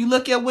 Victoria. You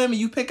look at women,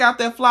 you pick out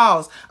their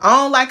flaws. I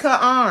don't like her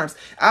arms.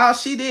 Oh,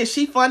 she did.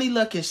 She funny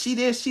looking. She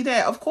did. She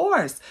that. Of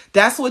course.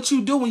 That's what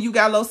you do when you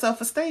got low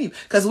self-esteem.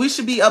 Because we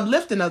should be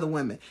uplifting other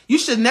women. You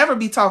should never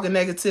be talking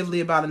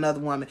negatively about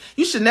another woman.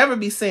 You should never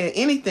be saying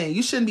anything.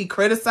 You shouldn't be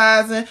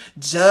criticizing,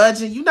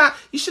 judging.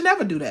 You should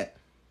never do that.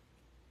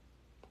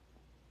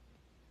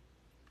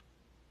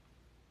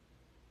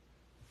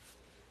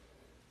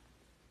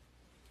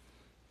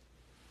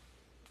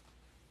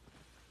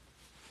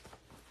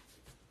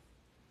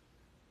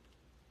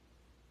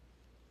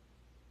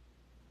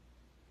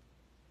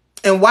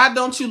 And why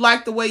don't you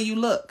like the way you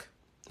look?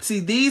 See,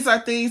 these are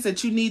things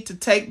that you need to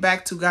take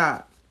back to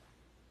God.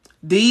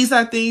 These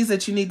are things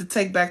that you need to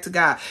take back to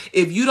God.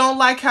 If you don't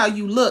like how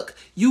you look,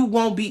 you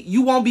won't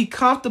be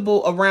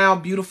comfortable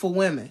around beautiful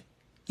women.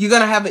 You're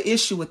going to have an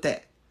issue with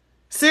that.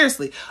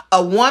 Seriously,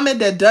 a woman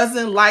that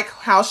doesn't like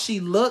how she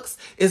looks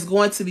is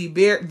going to be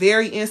very,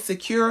 very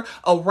insecure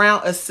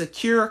around a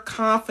secure,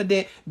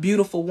 confident,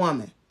 beautiful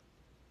woman.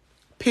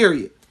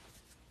 Period.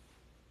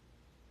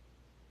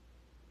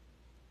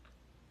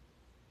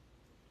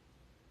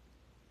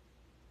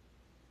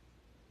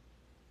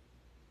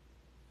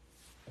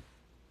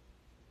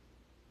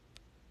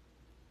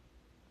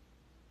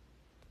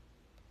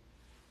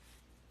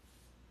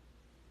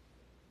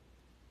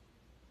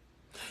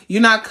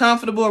 You're not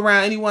comfortable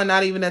around anyone,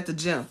 not even at the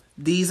gym.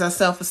 These are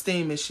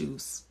self-esteem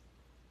issues.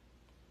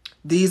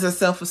 These are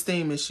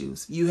self-esteem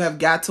issues. You have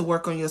got to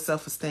work on your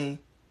self-esteem.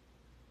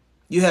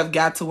 You have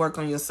got to work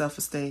on your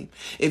self-esteem.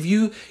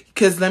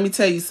 Because let me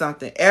tell you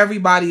something.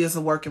 Everybody is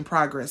a work in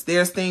progress.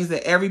 There's things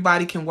that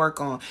everybody can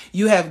work on.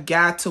 You have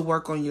got to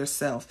work on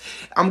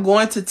yourself. I'm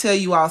going to tell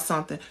you all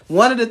something.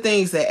 One of the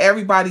things that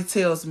everybody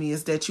tells me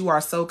is that you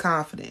are so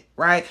confident,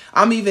 right?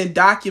 I'm even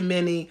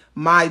documenting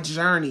my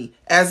journey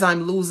as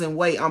I'm losing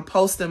weight. I'm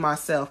posting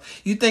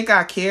myself. You think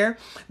I care?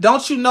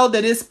 Don't you know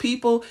that it's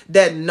people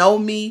that know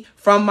me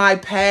from my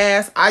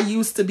past? I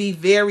used to be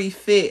very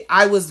fit.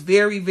 I was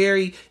very,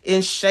 very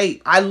in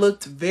shape. I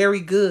looked very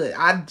good.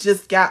 I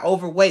just got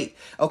overweight.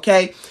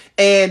 Okay.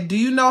 And do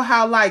you know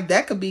how like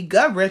that could be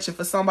gut wrenching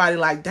for somebody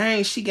like,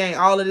 dang, she gained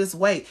all of this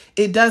weight.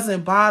 It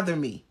doesn't bother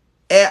me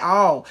at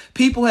all.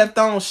 People have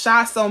thrown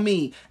shots on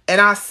me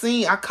and I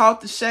caught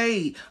the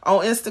shade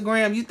on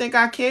Instagram. You think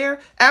I care?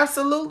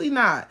 Absolutely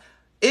not.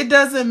 It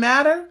doesn't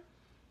matter.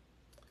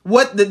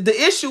 What the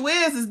issue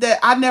is that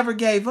I never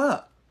gave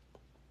up.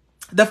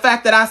 The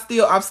fact that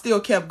I've still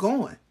kept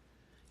going.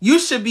 You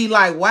should be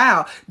like,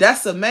 wow,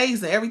 that's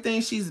amazing.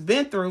 Everything she's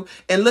been through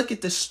and look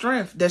at the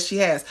strength that she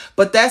has.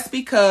 But that's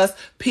because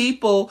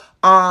people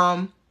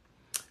are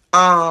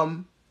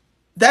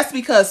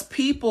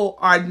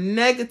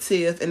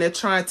negative and they're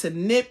trying to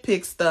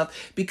nitpick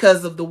stuff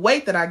because of the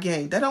weight that I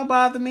gained. That don't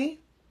bother me.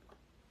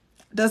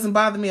 It doesn't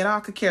bother me at all.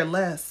 I could care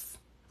less.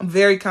 I'm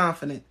very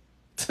confident.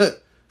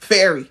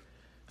 Very.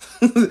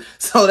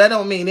 So that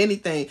don't mean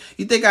anything.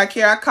 You think I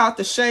care? I caught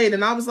the shade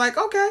and I was like,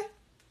 okay.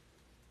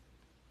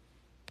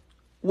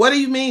 What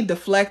do you mean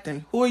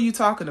deflecting? Who are you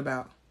talking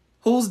about?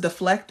 Who's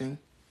deflecting?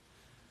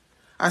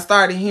 I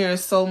started hearing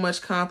so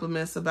much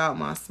compliments about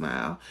my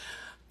smile.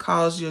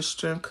 Cause your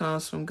strength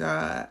comes from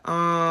God.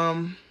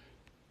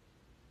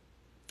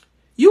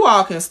 You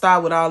all can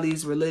start with all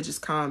these religious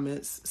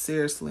comments.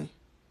 Seriously.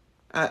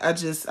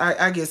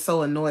 I get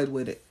so annoyed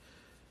with it.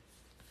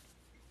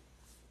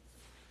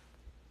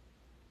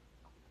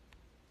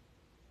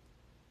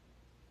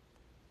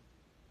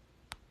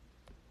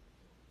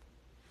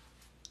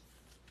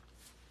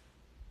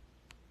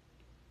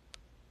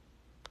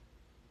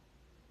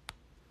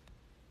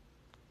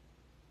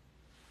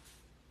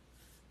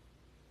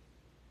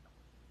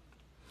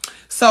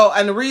 So,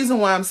 and the reason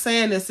why I'm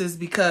saying this is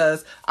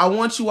because I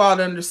want you all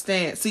to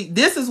understand. See,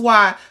 this is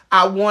why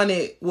I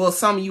wanted, well,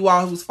 some of you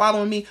all who's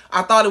following me,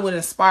 I thought it would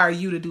inspire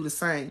you to do the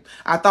same.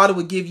 I thought it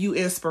would give you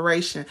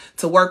inspiration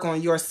to work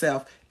on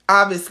yourself.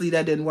 Obviously,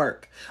 that didn't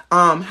work.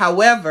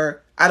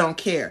 However, I don't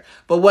care.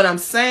 But what I'm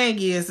saying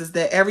is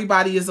that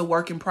everybody is a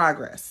work in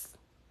progress.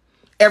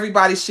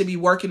 Everybody should be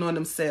working on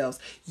themselves.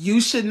 You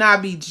should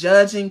not be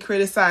judging,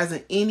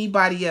 criticizing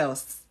anybody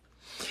else.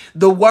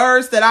 The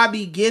words that I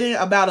be getting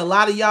about a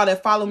lot of y'all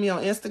that follow me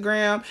on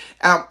Instagram,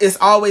 it's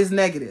always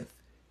negative.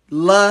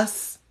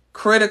 Lust,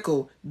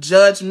 critical,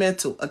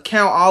 judgmental,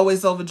 account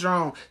always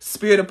overdrawn,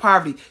 spirit of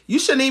poverty. You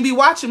shouldn't even be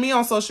watching me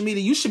on social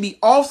media. You should be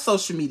off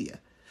social media.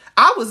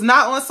 I was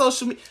not on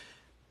social media.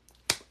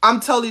 I'm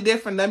totally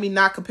different. Let me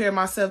not compare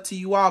myself to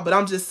you all, but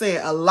I'm just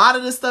saying a lot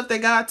of the stuff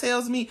that God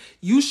tells me,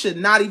 you should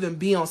not even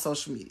be on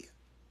social media.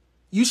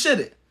 You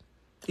shouldn't.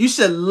 You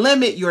should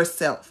limit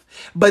yourself.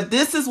 But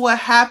this is what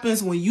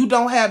happens when you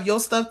don't have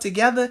your stuff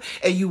together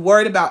and you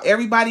worried about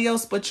everybody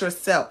else but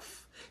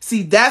yourself.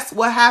 See, that's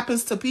what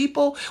happens to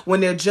people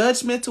when they're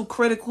judgmental,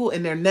 critical,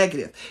 and they're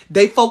negative.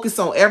 They focus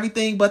on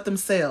everything but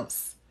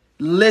themselves.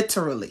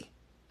 Literally.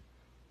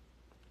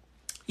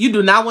 You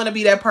do not want to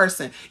be that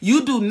person.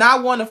 You do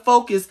not want to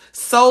focus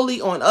solely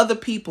on other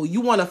people.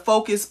 You want to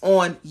focus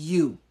on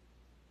you.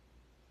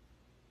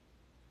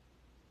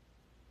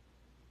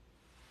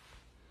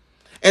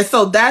 And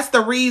so that's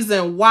the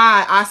reason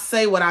why I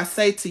say what I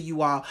say to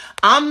you all.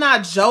 I'm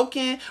not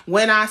joking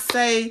when I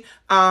say,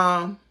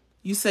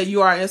 you say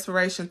you are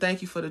inspiration.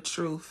 Thank you for the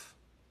truth.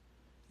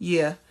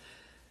 Yeah.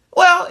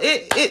 Well,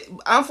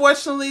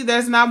 unfortunately,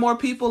 there's not more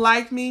people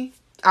like me.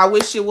 I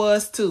wish it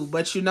was too,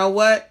 but you know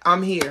what?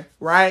 I'm here,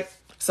 right?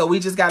 So we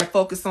just got to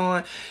focus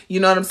on, you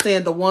know what I'm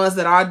saying, the ones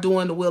that are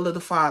doing the will of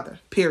the Father,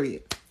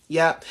 period.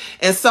 Yep.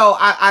 And so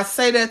I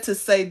say that to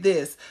say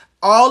this.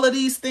 All of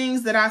these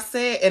things that I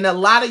said, and a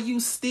lot of you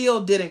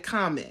still didn't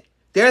comment.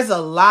 There's a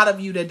lot of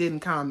you that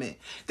didn't comment.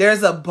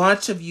 There's a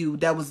bunch of you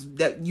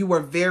that you were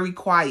very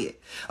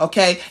quiet.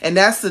 Okay. And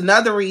that's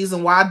another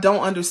reason why I don't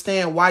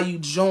understand why you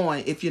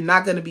join if you're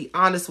not going to be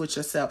honest with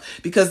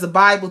yourself, because the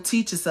Bible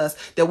teaches us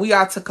that we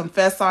are to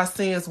confess our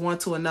sins one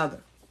to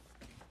another.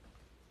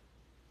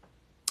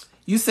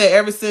 You said,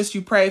 ever since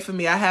you prayed for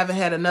me, I haven't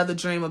had another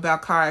dream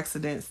about car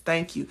accidents.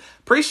 Thank you.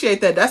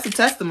 Appreciate that. That's a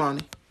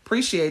testimony.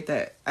 Appreciate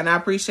that. And I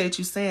appreciate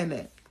you saying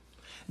that.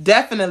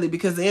 Definitely,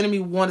 because the enemy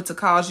wanted to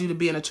cause you to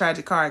be in a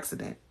tragic car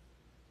accident.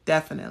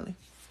 Definitely.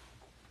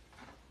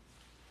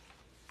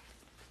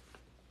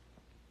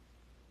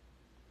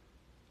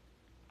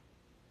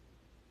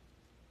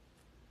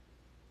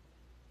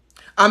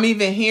 I'm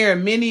even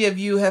hearing many of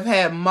you have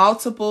had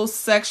multiple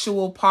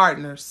sexual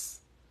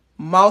partners.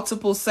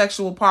 Multiple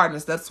sexual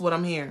partners. That's what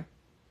I'm hearing.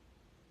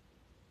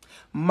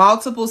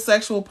 Multiple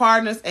sexual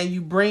partners, and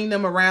you bring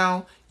them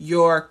around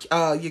your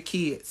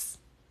kids.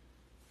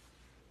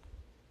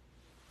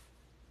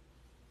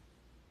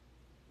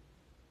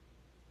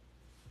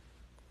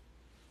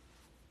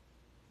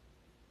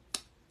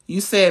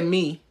 You said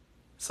me.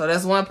 So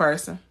that's one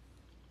person.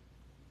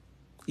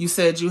 You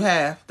said you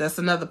have. That's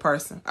another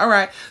person. All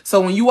right.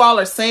 So when you all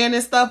are saying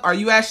this stuff, are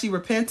you actually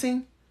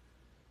repenting?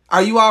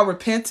 Are you all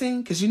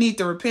repenting? Because you need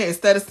to repent.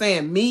 Instead of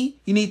saying me,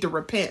 you need to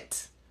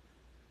repent.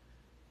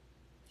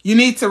 You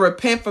need to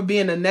repent for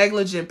being a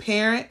negligent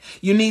parent.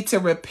 You need to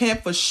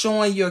repent for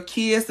showing your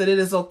kids that it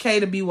is okay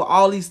to be with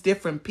all these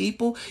different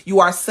people. You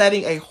are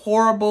setting a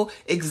horrible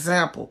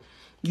example.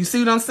 You see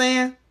what I'm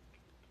saying?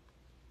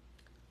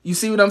 You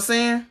see what I'm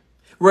saying?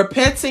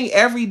 Repenting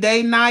every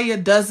day, Naya,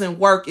 doesn't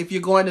work if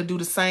you're going to do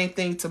the same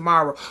thing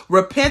tomorrow.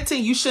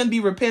 Repenting, you shouldn't be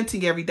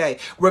repenting every day.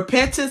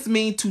 Repentance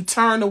means to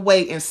turn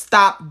away and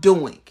stop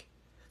doing.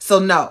 So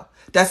no,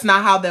 that's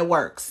not how that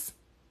works.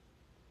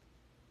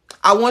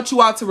 I want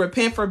you all to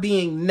repent for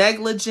being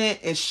negligent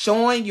and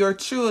showing your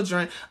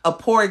children a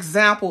poor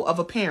example of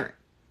a parent.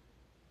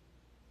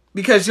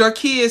 Because your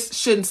kids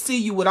shouldn't see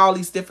you with all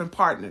these different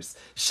partners.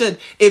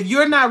 If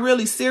you're not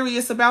really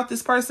serious about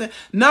this person,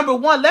 number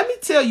one, let me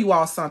tell you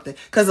all something.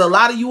 Because a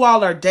lot of you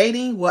all are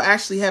dating, well,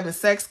 actually having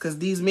sex, because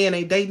these men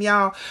ain't dating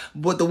y'all.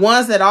 But the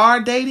ones that are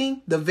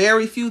dating, the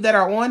very few that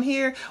are on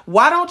here,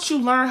 why don't you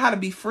learn how to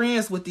be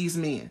friends with these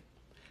men?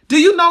 Do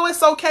you know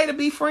it's okay to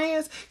be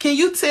friends? Can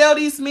you tell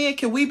these men,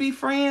 can we be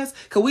friends?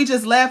 Can we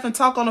just laugh and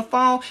talk on the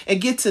phone and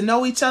get to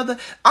know each other?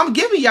 I'm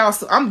giving y'all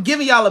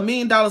 $1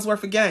 million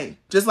worth of game,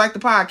 just like the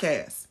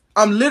podcast.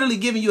 I'm literally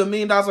giving you $1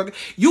 million worth.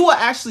 You will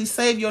actually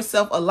save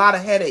yourself a lot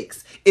of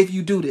headaches if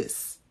you do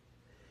this.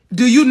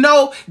 Do you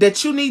know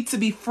that you need to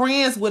be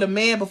friends with a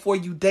man before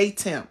you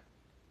date him?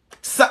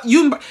 So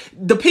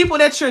the people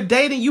that you're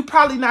dating, you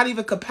probably not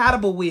even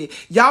compatible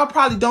with. Y'all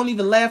probably don't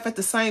even laugh at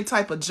the same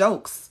type of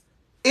jokes.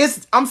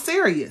 I'm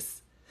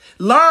serious.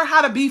 Learn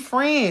how to be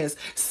friends.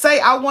 Say,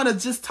 I want to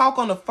just talk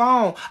on the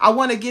phone. I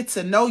want to get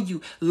to know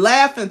you.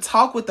 Laugh and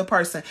talk with the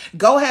person.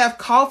 Go have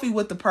coffee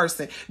with the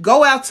person.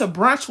 Go out to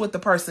brunch with the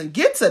person.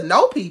 Get to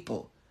know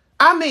people.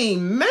 I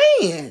mean,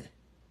 man.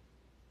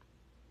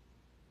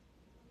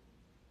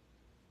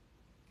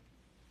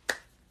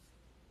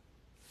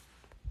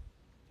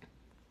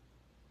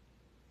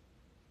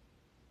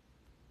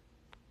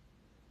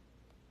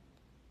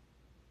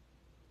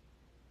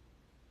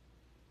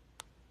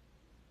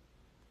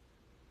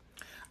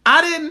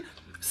 I didn't.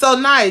 So,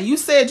 Naya, you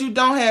said you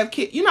don't have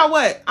kids. You know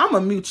what? I'm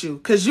going to mute you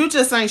because you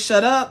just ain't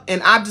shut up.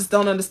 And I just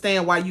don't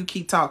understand why you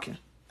keep talking.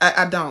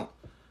 I don't.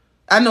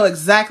 I know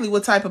exactly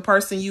what type of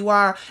person you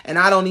are. And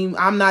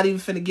I'm not even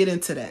finna get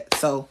into that.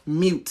 So,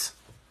 mute.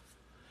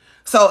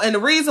 So, and the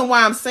reason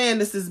why I'm saying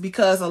this is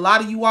because a lot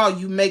of you all,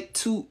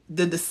 the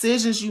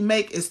decisions you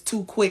make is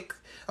too quick.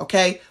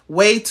 Okay?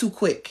 Way too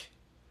quick.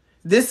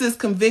 This is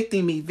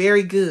convicting me.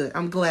 Very good.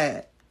 I'm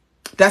glad.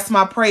 That's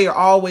my prayer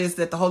always,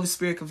 that the Holy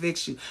Spirit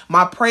convicts you.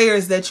 My prayer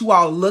is that you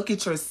all look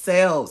at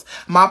yourselves.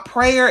 My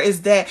prayer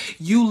is that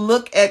you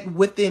look at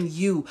within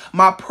you.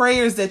 My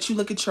prayer is that you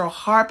look at your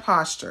heart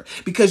posture,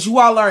 because you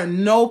all are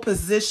in no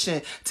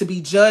position to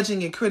be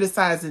judging and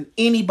criticizing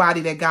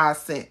anybody that God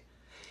sent.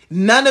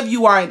 None of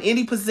you are in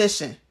any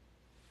position.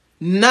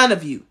 None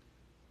of you.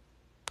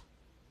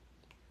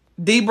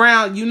 D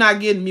Brown, you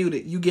not getting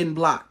muted. You getting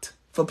blocked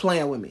for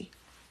playing with me.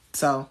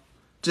 So,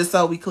 just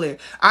so we clear.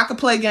 I could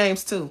play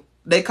games too.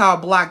 They call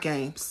block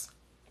games.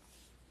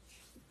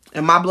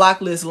 And my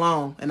block list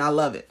long, and I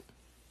love it.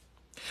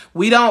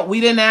 We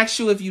didn't ask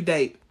you if you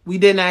date. We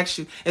didn't ask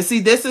you. And see,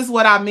 this is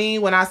what I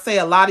mean when I say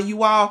a lot of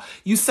you all,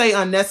 you say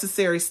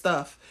unnecessary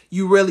stuff.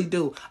 You really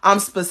do. I'm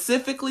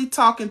specifically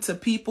talking to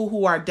people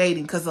who are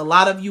dating, because a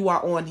lot of you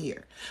are on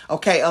here.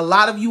 Okay? A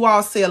lot of you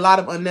all say a lot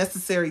of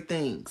unnecessary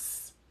things.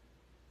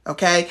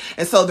 Okay.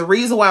 And so the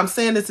reason why I'm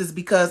saying this is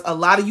because a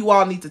lot of you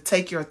all need to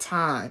take your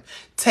time.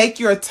 Take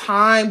your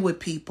time with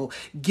people.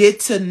 Get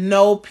to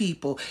know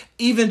people,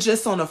 even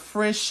just on a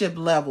friendship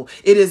level.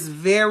 It is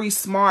very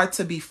smart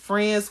to be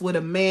friends with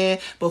a man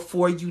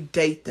before you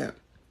date them.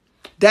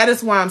 That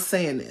is why I'm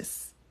saying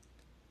this.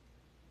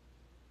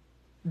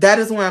 That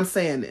is why I'm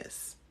saying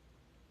this.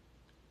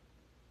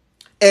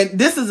 And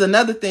this is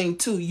another thing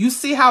too. You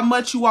see how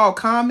much you all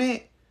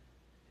comment?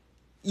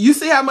 You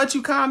see how much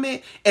you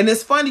comment? And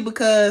it's funny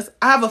because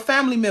I have a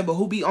family member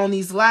who be on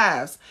these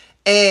lives,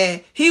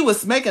 and he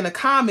was making a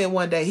comment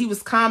one day. He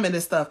was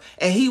commenting stuff,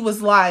 and he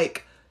was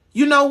like,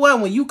 you know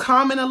what? When you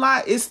comment a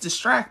lot, it's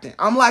distracting.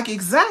 I'm like,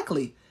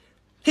 exactly.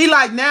 He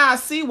like, now I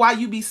see why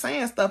you be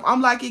saying stuff.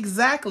 I'm like,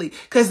 exactly.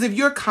 Because if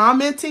you're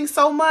commenting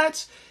so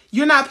much,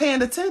 you're not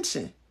paying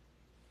attention.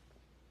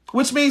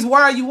 Which means,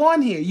 why are you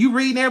on here? You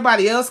reading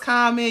everybody else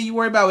comment. You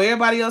worry about what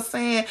everybody else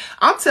saying.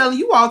 I'm telling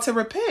you all to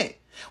repent.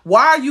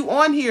 Why are you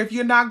on here if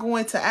you're not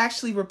going to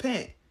actually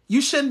repent?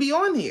 You shouldn't be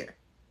on here.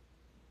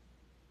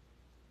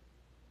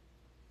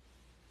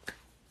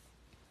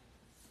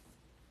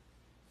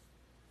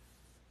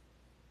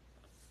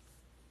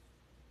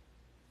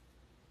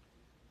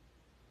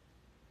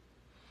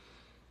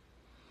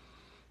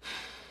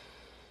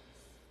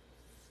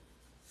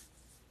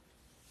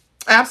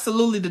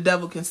 Absolutely, the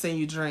devil can send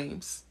you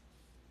dreams.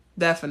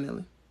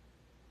 Definitely.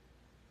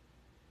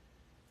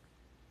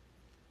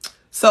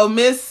 So,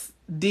 Miss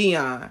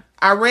Dion,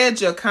 I read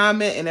your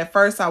comment, and at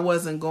first I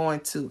wasn't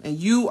going to. And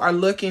you are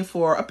looking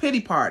for a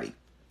pity party,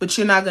 but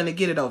you're not going to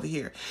get it over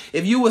here.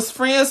 If you was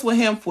friends with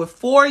him for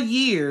 4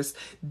 years,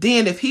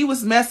 then if he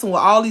was messing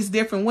with all these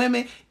different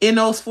women in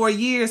those 4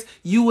 years,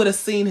 you would have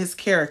seen his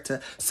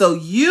character. So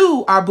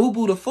you are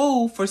boo-boo the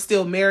fool for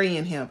still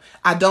marrying him.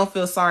 I don't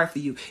feel sorry for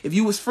you. If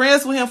you was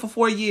friends with him for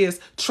 4 years,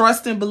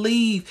 trust and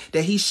believe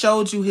that he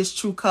showed you his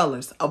true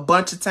colors a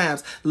bunch of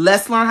times.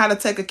 Let's learn how to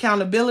take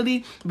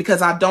accountability,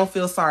 because I don't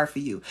feel sorry for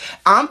you.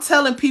 I'm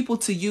telling people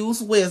to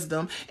use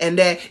wisdom, and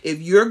that if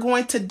you're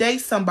going to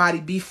date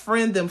somebody,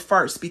 befriend them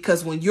first.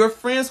 Because when you're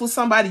friends with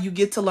somebody, you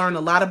get to learn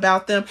a lot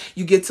about them.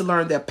 You get to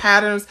learn their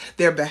patterns,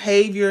 their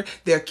behavior,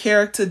 their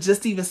character,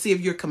 just even see if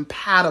you're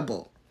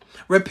compatible.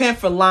 Repent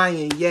for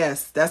lying.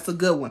 Yes, that's a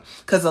good one.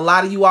 Because a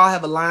lot of you all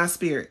have a lying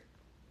spirit.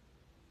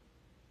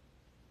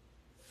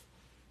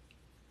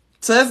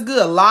 So that's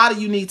good. A lot of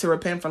you need to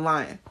repent for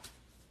lying.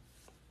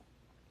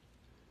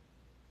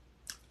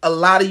 A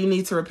lot of you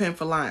need to repent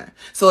for lying.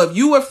 So if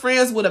you were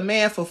friends with a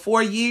man for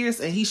 4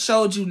 years and he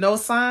showed you no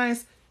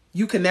signs,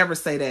 you can never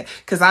say that,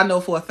 because I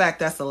know for a fact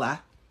that's a lie.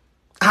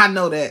 I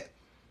know that.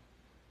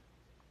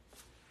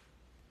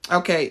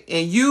 Okay,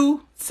 and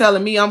you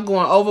telling me I'm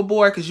going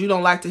overboard because you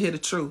don't like to hear the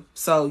truth.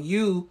 So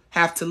you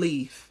have to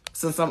leave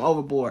since I'm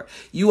overboard.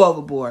 You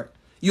overboard.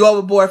 You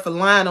overboard for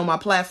lying on my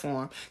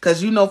platform,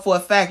 because you know for a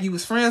fact you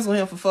was friends with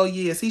him for 4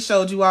 years. He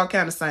showed you all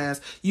kind of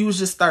signs. You was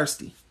just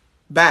thirsty.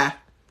 Bye.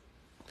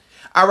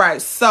 All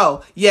right,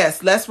 so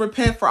yes, let's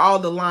repent for all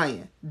the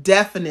lying.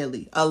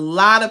 Definitely. A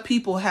lot of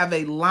people have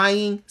a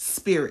lying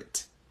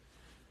spirit.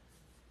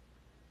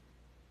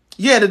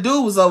 Yeah, the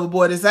dude was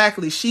overboard.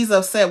 Exactly. She's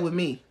upset with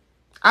me.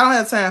 I don't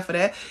have time for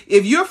that.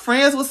 If you're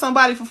friends with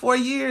somebody for 4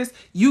 years,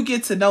 you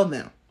get to know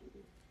them.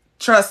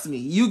 Trust me,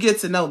 you get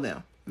to know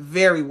them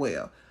very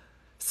well.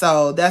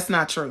 So that's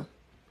not true.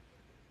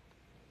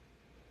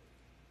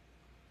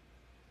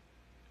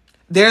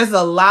 There's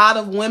a lot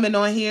of women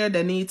on here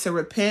that need to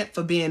repent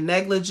for being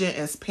negligent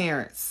as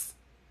parents.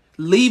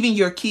 Leaving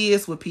your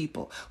kids with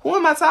people. Who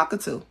am I talking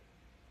to?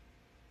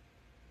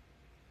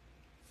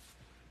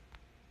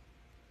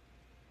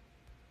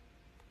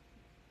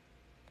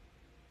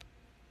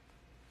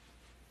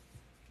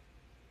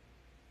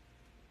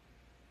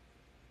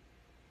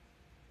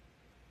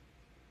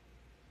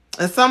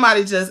 And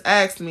somebody just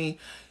asked me,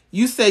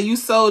 you said you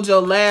sold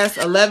your last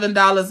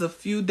 $11 a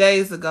few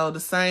days ago, the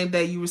same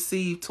day you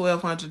received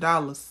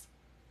 $1,200.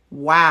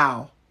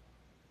 Wow.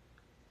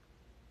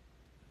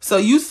 So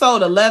you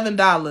sold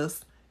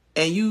 $11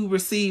 and you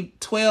received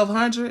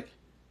 $1,200?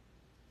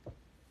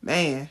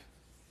 Man,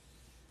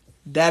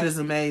 that is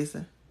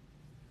amazing.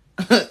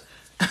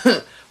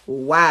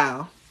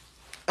 Wow.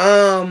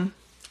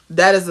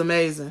 That is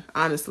amazing,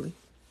 honestly.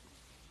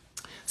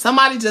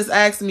 Somebody just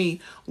asked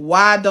me,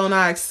 why don't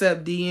I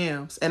accept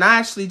DMs? And I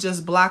actually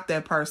just blocked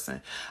that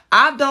person.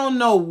 I don't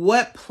know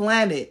what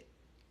planet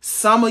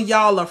some of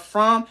y'all are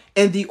from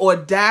and the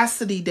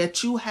audacity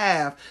that you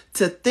have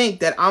to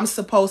think that I'm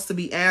supposed to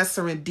be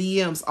answering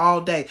DMs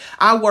all day.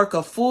 I work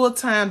a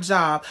full-time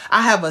job.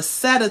 I have a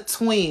set of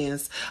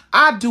twins.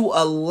 I do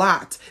a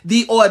lot.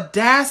 The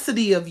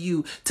audacity of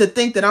you to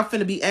think that I'm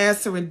finna be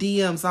answering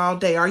DMs all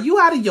day. Are you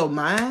out of your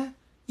mind?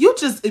 You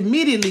just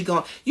immediately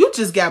you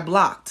just got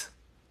blocked.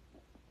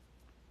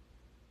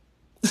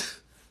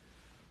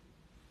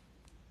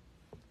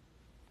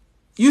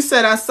 You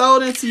said I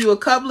sold into you a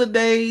couple of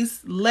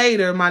days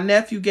later. My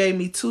nephew gave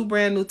me 2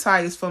 brand new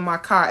tires for my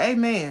car.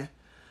 Amen.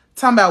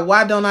 Talking about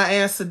why don't I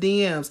answer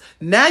DMs?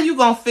 Now you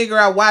going to figure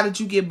out why did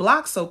you get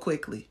blocked so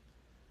quickly.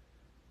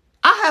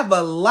 I have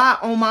a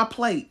lot on my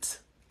plate.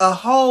 A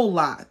whole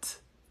lot.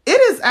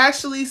 It is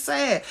actually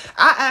sad.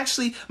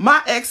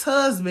 My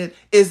ex-husband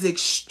is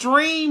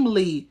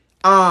extremely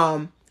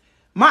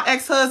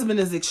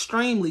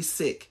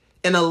sick.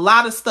 And a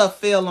lot of stuff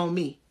fell on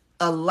me.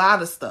 A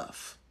lot of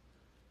stuff.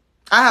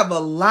 I have a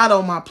lot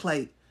on my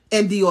plate.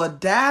 And the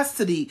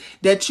audacity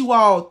that you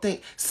all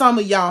think some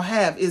of y'all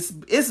have is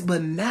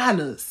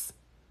bananas.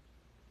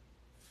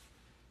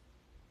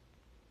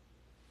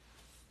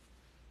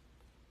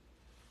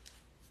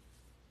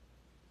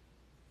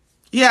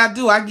 Yeah, I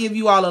do. I give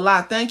you all a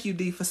lot. Thank you,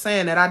 D, for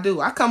saying that. I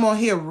do. I come on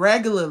here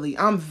regularly.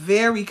 I'm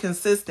very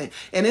consistent.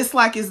 And it's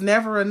like it's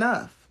never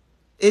enough.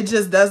 It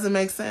just doesn't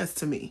make sense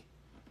to me.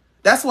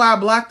 That's why I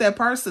blocked that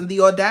person, the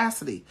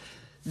audacity.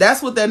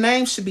 That's what their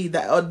name should be,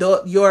 the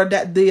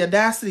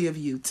audacity of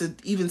you to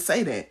even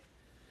say that.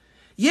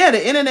 Yeah,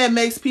 the internet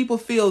makes people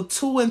feel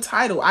too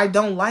entitled. I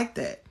don't like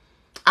that.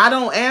 I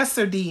don't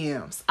answer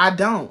DMs. I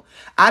don't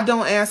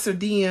answer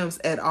DMs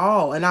at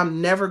all, and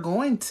I'm never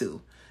going to.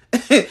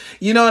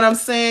 You know what I'm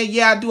saying?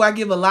 Yeah, I do. I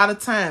give a lot of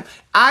time.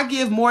 I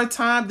give more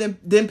time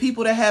than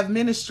people that have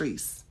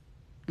ministries.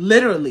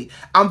 Literally.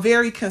 I'm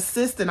very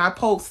consistent. I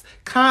post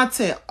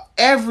content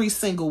every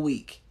single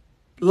week.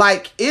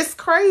 Like, it's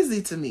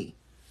crazy to me.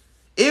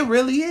 It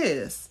really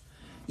is,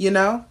 you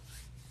know.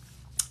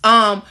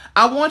 I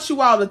want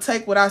you all to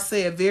take what I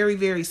said very,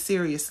 very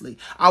seriously.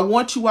 I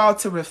want you all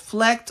to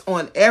reflect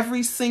on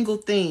every single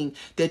thing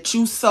that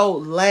you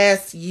sowed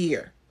last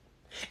year.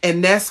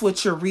 And that's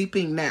what you're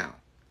reaping now.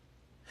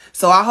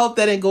 So I hope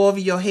that didn't go over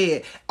your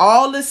head.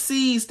 All the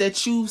seeds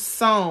that you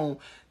sown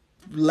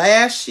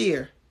last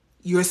year,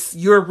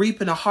 you're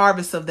reaping a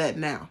harvest of that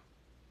now.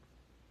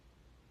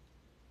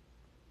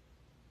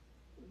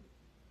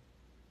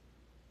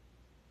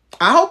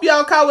 I hope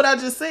y'all caught what I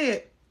just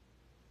said.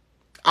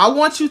 I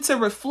want you to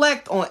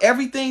reflect on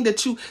everything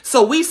that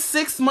so we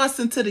 6 months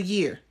into the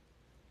year.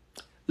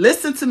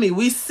 Listen to me.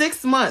 We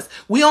 6 months.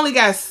 We only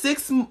got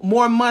 6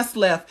 more months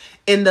left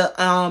in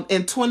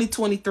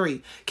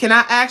 2023. Can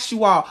I ask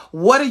you all,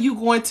 what are you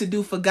going to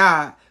do for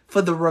God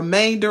for the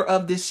remainder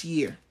of this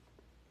year?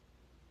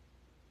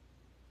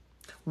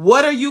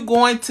 What are you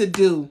going to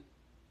do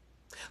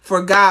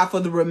for God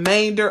for the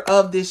remainder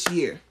of this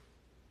year?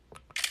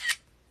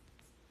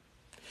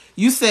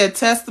 You said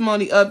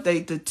testimony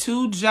update. The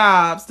 2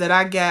 jobs that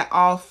I got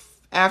off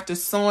after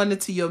sowing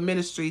into your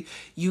ministry,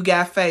 you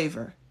got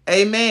favor.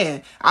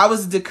 Amen. I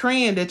was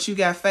decreeing that you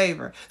got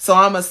favor. So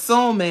I'm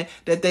assuming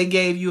that they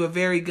gave you a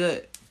very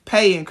good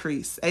pay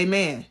increase.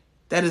 Amen.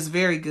 That is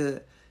very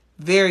good.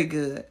 Very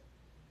good.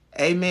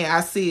 Amen.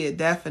 I see it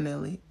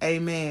definitely.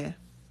 Amen.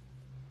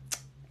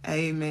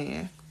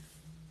 Amen.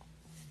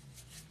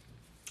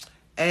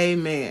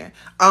 Amen.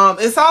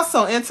 It's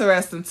also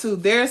interesting too.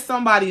 There's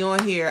somebody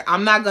on here.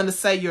 I'm not going to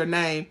say your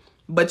name,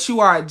 but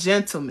you are a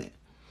gentleman.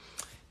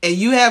 And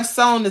you have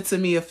sown it to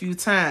me a few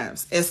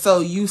times. And so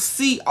you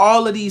see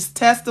all of these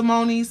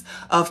testimonies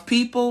of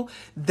people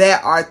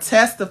that are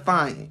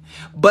testifying.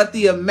 But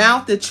the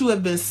amount that you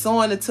have been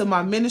sowing into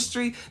my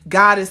ministry,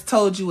 God has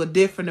told you a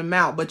different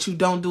amount, but you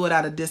don't do it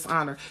out of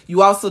dishonor.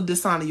 You also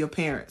dishonor your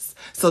parents.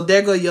 So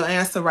there go your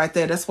answer right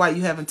there. That's why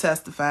you haven't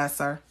testified,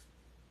 sir.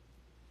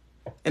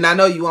 And I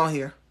know you on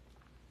here.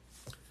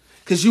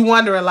 Because you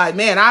wondering like,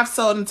 man, I've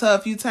sold into her a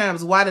few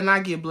times. Why didn't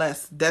I get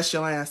blessed? That's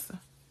your answer.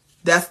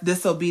 That's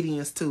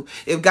disobedience too.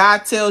 If God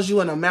tells you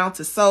an amount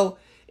to sow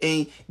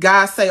and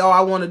God say, oh,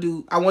 I want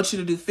you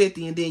to do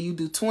 50 and then you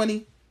do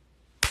 20,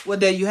 well,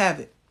 there you have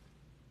it.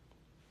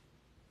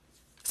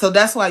 So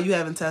that's why you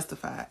haven't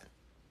testified.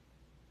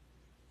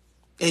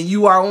 And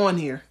you are on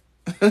here.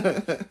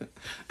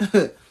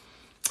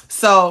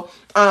 So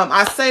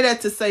I say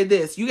that to say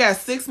this. You got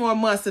 6 more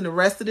months in the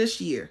rest of this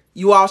year.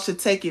 You all should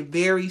take it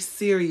very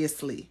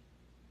seriously.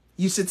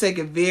 You should take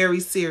it very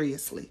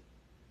seriously.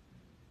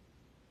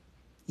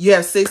 You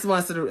have 6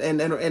 months and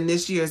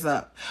this year's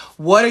up.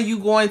 What are you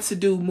going to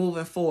do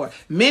moving forward?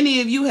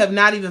 Many of you have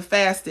not even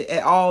fasted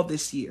at all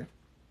this year.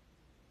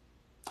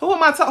 Who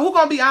going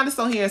to be honest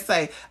on here and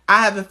say,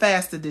 I haven't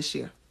fasted this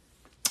year?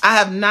 I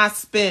have not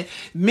spent,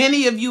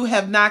 many of you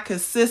have not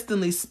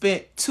consistently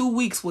spent 2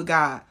 weeks with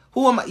God.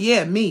 Who am I?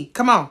 Yeah, me.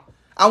 Come on.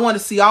 I want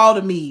to see all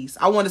the me's.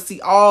 I want to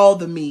see all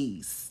the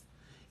me's.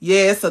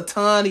 Yeah, it's a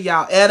ton of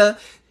y'all. Etta,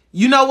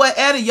 you know what,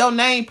 Etta, your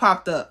name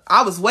popped up.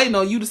 I was waiting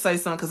on you to say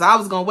something because I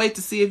was going to wait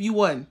to see if you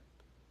wasn't.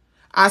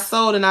 I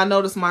sold and I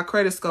noticed my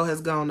credit score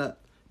has gone up.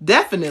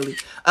 Definitely.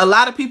 A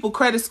lot of people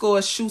credit score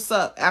shoots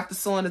up after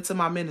sowing into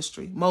my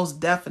ministry.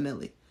 Most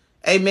definitely.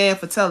 Amen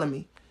for telling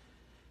me.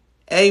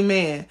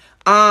 Amen.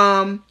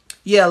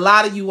 Yeah, a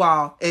lot of you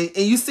all. And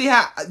you see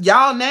how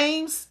y'all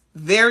names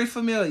very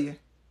familiar.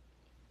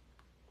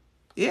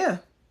 Yeah.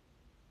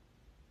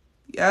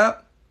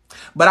 Yep.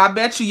 But I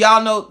bet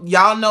y'all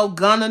know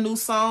Gunna new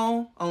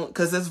song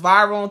because it's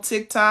viral on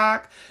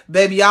TikTok.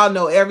 Baby, y'all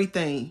know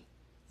everything.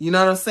 You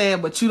know what I'm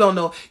saying? But you don't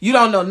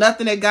know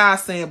nothing that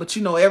God's saying, but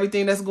you know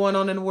everything that's going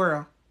on in the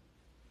world.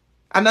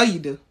 I know you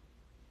do.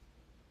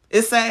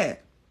 It's sad.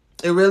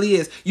 It really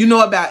is. You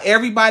know about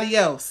everybody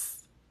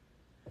else.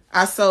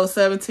 I sold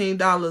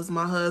 $17.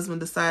 My husband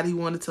decided he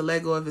wanted to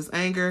let go of his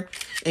anger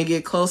and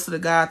get closer to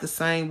God the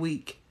same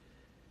week.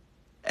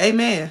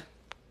 Amen.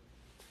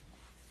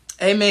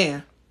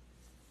 Amen.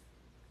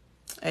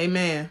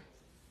 Amen.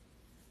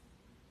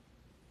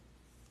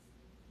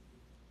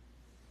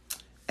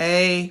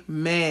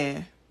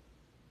 Amen.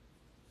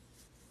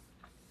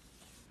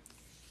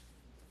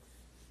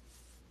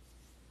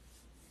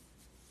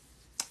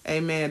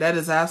 Amen. That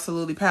is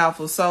absolutely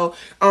powerful. So,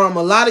 a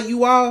lot of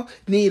you all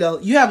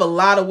you have a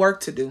lot of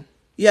work to do.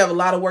 You have a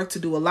lot of work to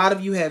do. A lot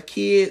of you have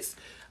kids.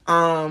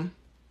 A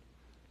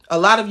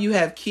lot of you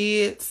have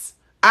kids.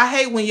 I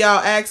hate when y'all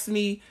ask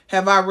me,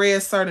 have I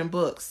read certain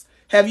books?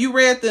 Have you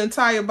read the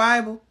entire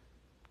Bible?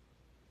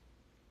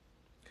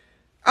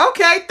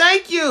 Okay,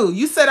 thank you.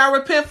 You said I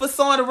repent for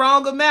sowing the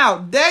wrong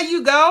amount. There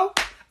you go.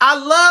 I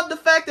love the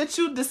fact that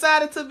you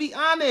decided to be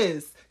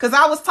honest. Because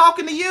I was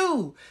talking to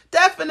you.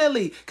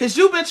 Definitely. Because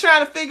you've been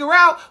trying to figure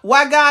out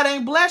why God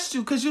ain't blessed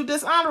you. Because you're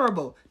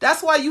dishonorable.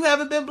 That's why you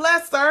haven't been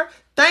blessed, sir.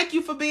 Thank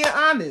you for being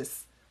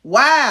honest.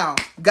 Wow.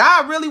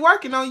 God really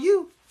working on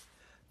you.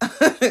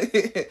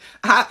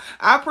 I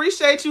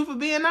appreciate you for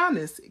being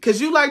honest. Because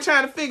you like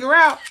trying to figure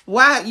out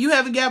why you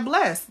haven't got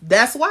blessed.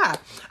 That's why.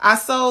 I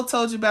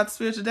told you about the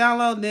spiritual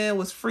download, then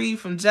was free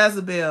from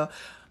Jezebel,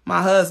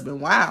 my husband.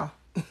 Wow.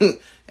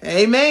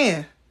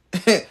 Amen.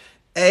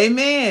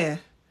 Amen.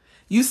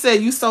 You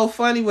said you so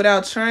funny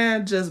without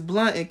trying, just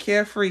blunt and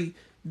carefree.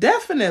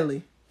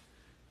 Definitely.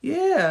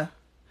 Yeah.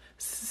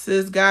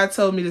 Sis, God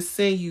told me to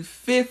send you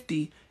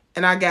 50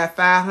 and I got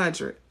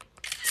 500.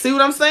 See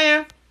what I'm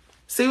saying?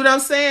 See what I'm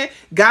saying?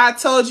 God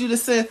told you to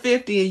send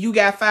 50 and you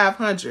got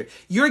 500.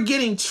 You're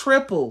getting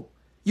triple.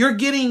 You're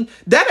getting,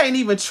 that ain't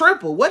even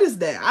triple. What is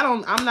that?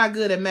 I'm not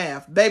good at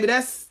math. Baby,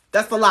 that's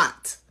a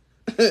lot.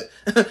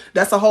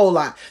 That's a whole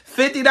lot.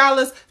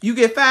 $50, you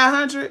get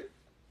 500.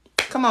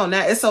 Come on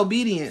now. It's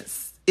obedience.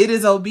 It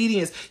is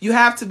obedience. You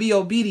have to be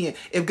obedient.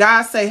 If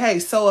God say, hey,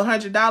 sow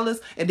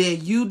 $100 and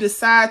then you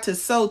decide to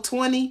sow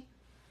 20,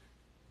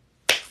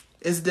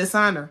 it's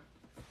dishonor.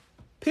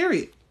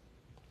 Period.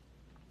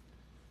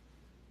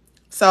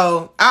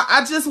 So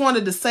I just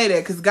wanted to say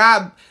that because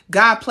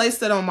God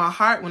placed it on my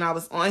heart when I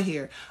was on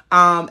here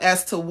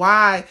as to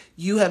why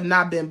you have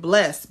not been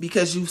blessed,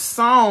 because you've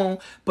sown,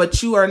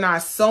 but you are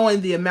not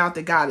sowing the amount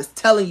that God is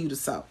telling you to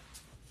sow.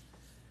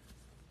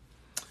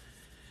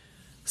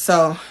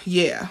 So,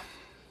 yeah.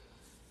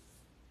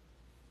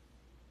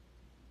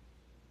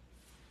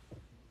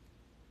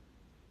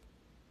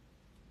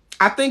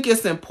 I think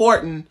it's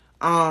important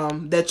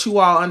that you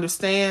all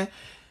understand.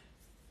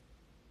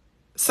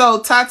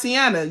 So,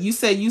 Tatiana, you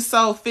said you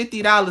sold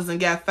 $50 and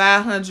got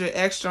 500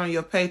 extra on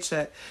your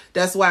paycheck.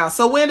 That's wild.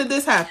 So, when did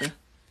this happen?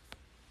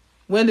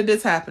 When did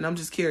this happen? I'm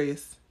just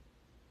curious.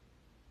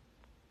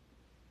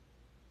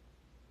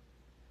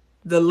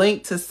 The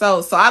link to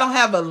sow. So, I don't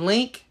have a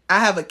link. I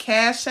have a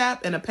Cash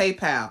App and a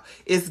PayPal.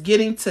 It's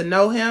Getting to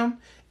Know Him.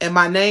 And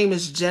my name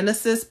is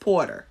Genesis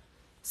Porter.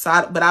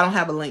 But I don't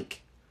have a link.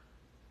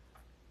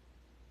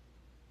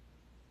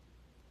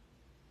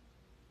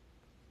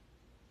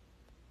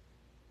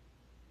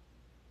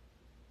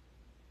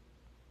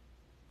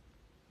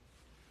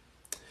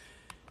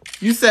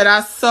 You said I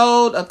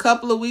sold a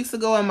couple of weeks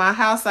ago in my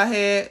house I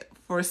had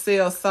for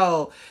sale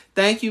sold.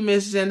 Thank you,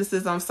 Miss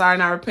Genesis. I'm sorry,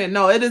 not repent.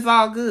 No, it is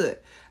all good.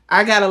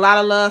 I got a lot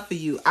of love for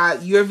you.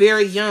 You're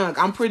very young.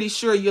 I'm pretty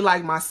sure you're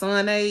like my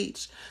son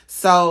age.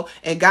 So,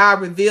 and God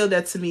revealed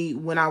that to me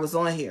when I was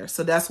on here.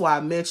 So that's why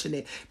I mentioned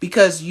it,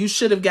 because you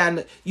should have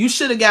gotten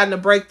a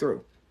breakthrough.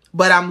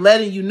 But I'm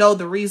letting you know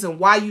the reason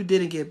why you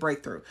didn't get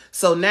breakthrough.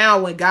 So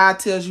now when God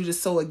tells you to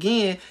sow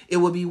again, it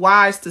would be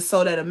wise to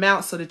sow that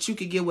amount so that you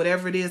can get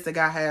whatever it is that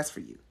God has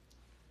for you.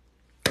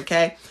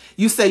 Okay?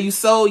 You say you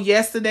sold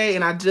yesterday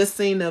and I just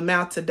seen the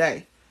amount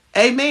today.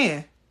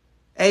 Amen.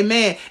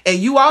 Amen. And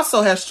you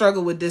also have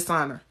struggled with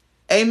dishonor.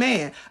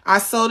 Amen. I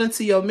sold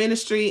into your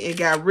ministry and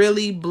got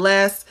really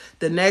blessed.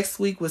 The next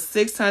week was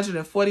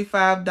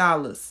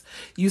 $645.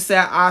 You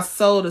said I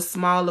sold a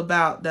small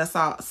amount. That's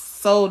all.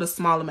 Sold a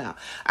small amount.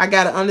 I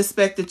got an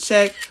unexpected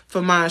check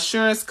from my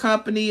insurance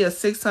company of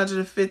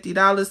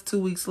 $650 2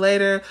 weeks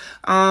later.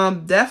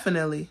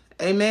 Definitely.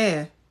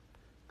 Amen.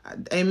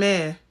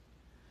 Amen.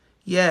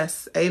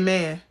 Yes.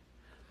 Amen.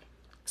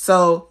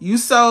 So you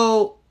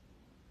sold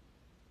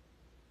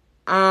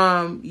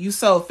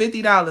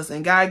 $50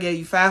 and God gave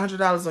you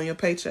 $500 on your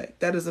paycheck.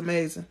 That is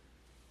amazing.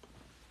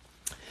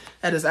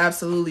 That is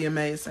absolutely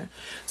amazing.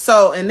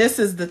 So, and this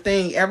is the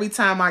thing. Every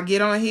time I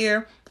get on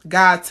here,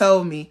 God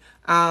told me,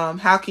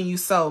 how can you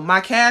sow?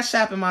 My Cash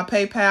App and my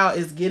PayPal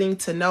is Getting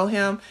to Know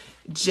Him,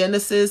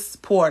 Genesis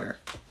Porter.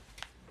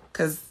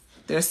 Because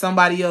there's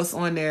somebody else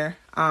on there.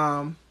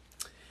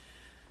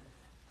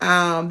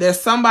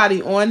 There's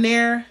somebody on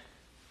there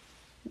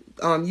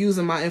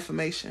using my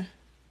information.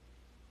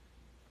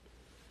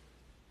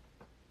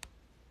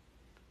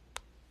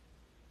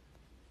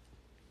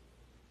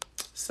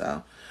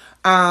 So,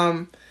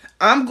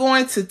 I'm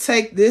going to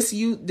take this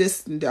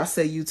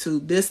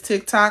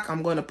TikTok.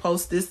 I'm going to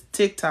post this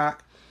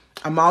TikTok.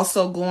 I'm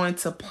also going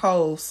to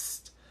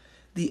post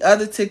the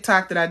other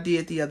TikTok that I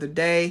did the other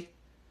day.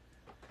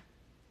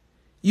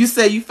 You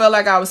said you felt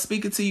like I was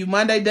speaking to you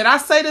Monday. Did I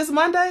say this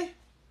Monday?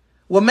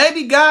 Well,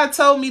 maybe God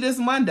told me this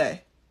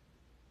Monday.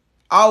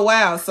 Oh,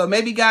 wow. So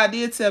maybe God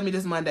did tell me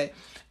this Monday.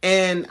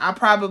 And I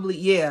probably,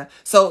 yeah.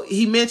 So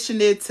he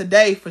mentioned it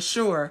today for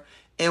sure.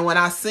 And when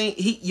I seen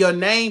your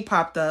name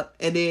popped up,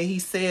 and then he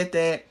said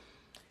that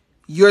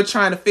you're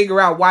trying to figure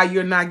out why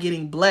you're not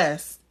getting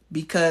blessed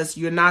because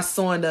you're not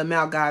sowing the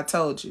amount God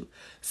told you.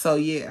 So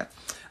yeah,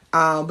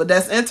 but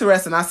that's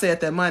interesting. I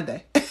said that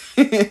Monday.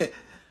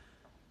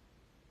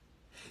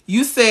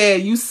 You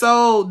said you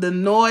sold the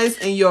noise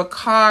in your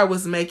car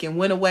was making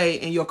went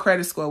away and your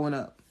credit score went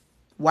up.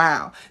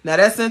 Wow. Now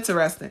that's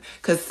interesting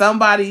because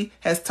somebody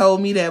has told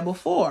me that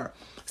before.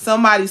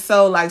 Somebody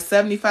sold like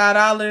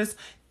 $75.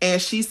 And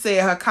she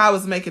said her car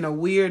was making a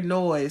weird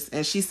noise.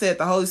 And she said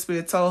the Holy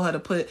Spirit told her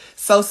to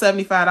sow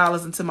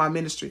 $75 into my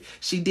ministry.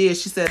 She did.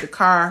 She said the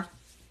car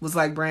was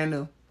like brand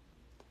new.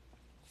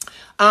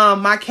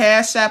 My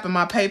Cash App and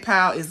my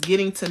PayPal is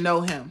Getting to Know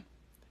Him.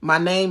 My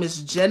name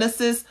is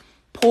Genesis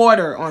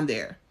Porter on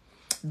there.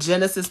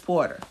 Genesis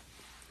Porter.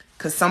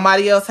 Because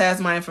somebody else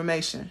has my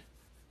information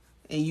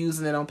and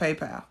using it on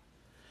PayPal.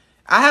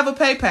 I have a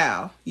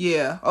PayPal.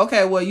 Yeah.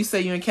 Okay, well, you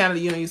say you're in Canada,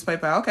 you don't use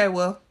PayPal. Okay,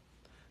 well,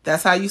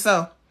 that's how you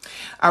sow.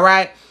 All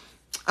right.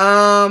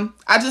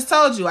 I just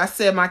told you, I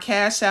said my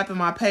Cash App and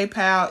my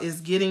PayPal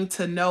is Getting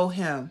to Know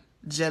Him,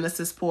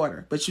 Genesis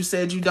Porter. But you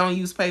said you don't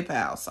use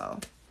PayPal, so,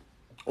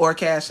 or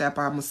Cash App,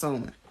 I'm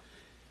assuming.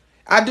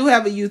 I do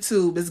have a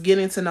YouTube. It's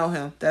Getting to Know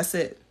Him. That's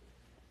it.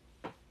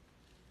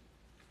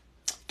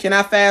 Can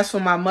I fast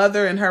for my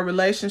mother and her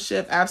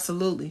relationship?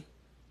 Absolutely.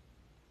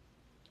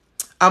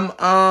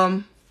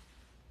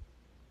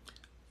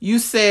 You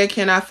said,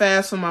 can I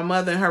fast for my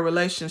mother and her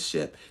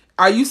relationship?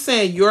 Are you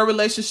saying your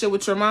relationship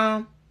with your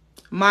mom,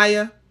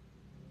 Maya?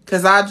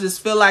 Because I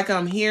just feel like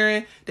I'm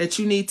hearing that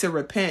you need to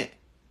repent.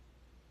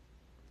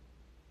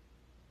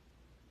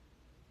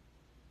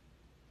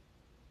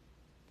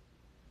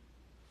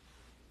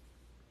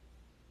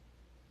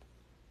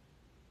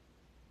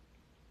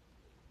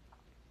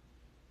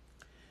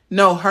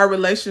 No, her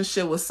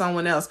relationship with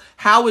someone else.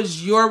 How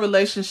is your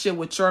relationship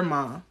with your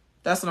mom?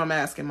 That's what I'm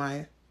asking,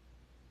 Maya.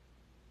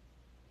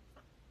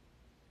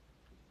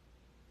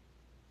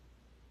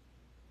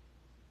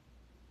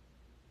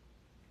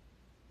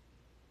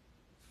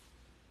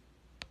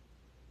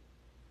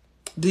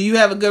 Do you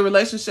have a good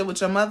relationship with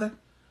your mother?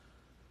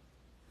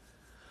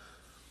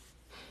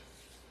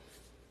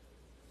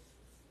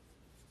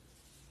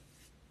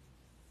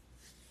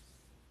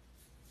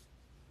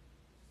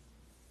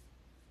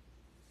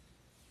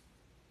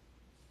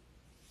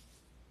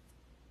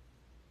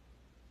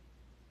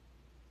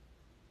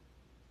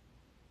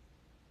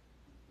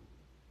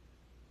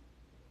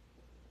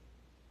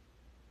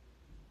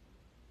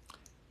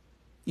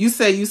 You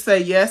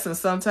say yes and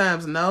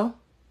sometimes no.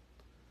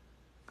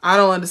 I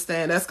don't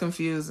understand. That's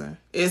confusing.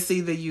 It's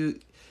either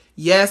you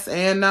yes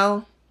and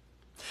no.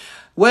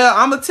 Well,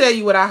 I'm going to tell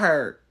you what I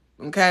heard.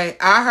 Okay.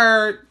 I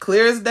heard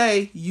clear as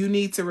day, you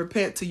need to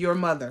repent to your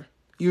mother.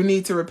 You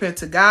need to repent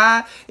to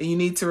God and you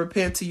need to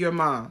repent to your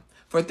mom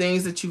for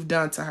things that you've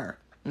done to her.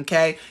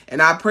 Okay.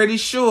 And I'm pretty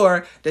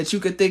sure that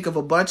you could think of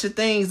a bunch of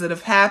things that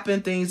have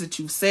happened, things that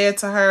you've said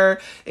to her,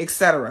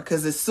 etc.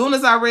 Because as soon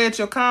as I read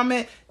your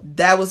comment,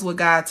 that was what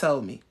God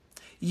told me.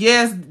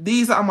 Yes,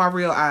 these are my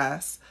real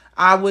eyes.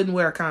 I wouldn't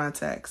wear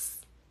contacts.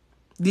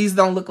 These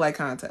don't look like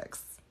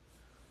contacts.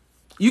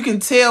 You can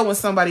tell when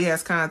somebody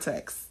has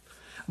contacts.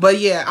 But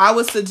yeah, I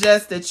would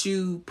suggest that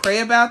you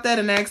pray about that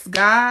and ask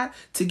God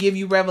to give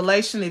you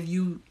revelation if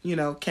you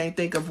can't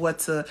think of what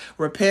to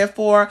repent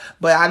for.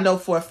 But I know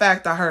for a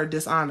fact I heard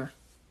dishonor.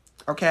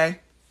 Okay?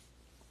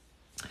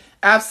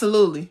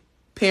 Absolutely.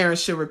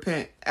 Parents should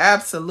repent.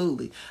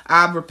 Absolutely.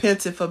 I've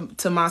repented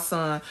to my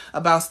son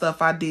about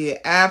stuff I did.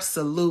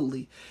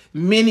 Absolutely.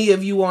 Many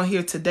of you on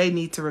here today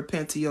need to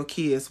repent to your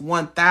kids.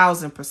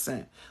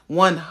 1,000%.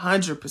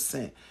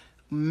 100%.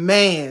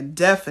 Man,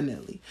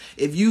 definitely.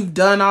 If you've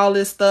done all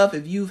this stuff,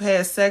 if you've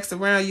had sex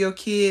around your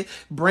kid,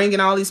 bringing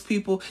all these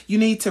people, you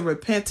need to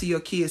repent to your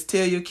kids.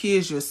 Tell your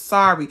kids you're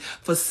sorry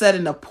for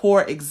setting a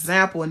poor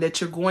example and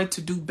that you're going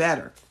to do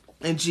better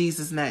in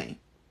Jesus' name.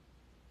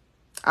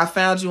 I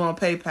found you on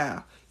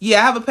PayPal.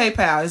 Yeah, I have a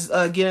PayPal. It's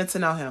getting to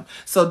know him.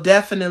 So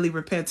definitely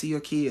repent to your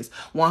kids.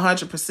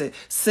 100%.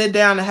 Sit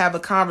down and have a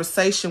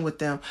conversation with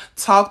them.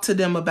 Talk to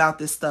them about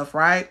this stuff,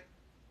 right?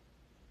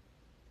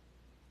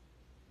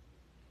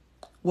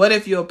 What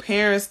if your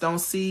parents don't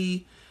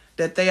see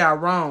that they are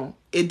wrong?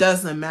 It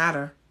doesn't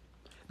matter.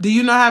 Do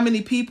you know how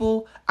many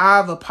people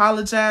I've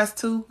apologized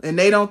to and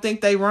they don't think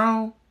they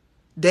wrong?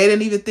 They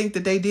didn't even think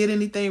that they did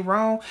anything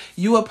wrong.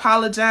 You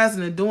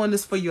apologizing and doing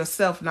this for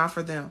yourself, not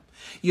for them.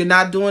 You're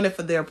not doing it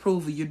for their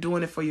approval. You're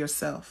doing it for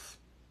yourself.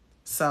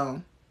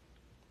 So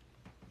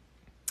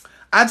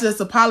I just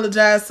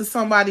apologized to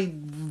somebody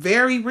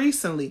very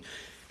recently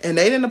and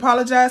they didn't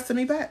apologize to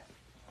me back.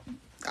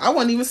 I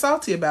wasn't even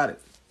salty about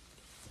it.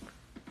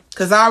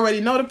 Because I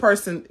already know the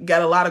person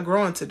got a lot of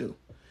growing to do.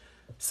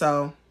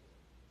 So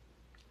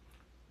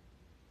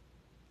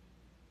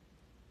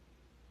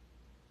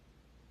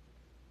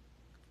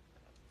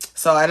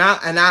and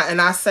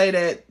I say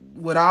that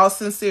with all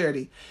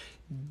sincerity.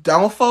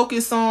 Don't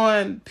focus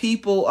on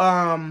people.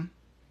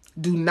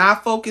 Do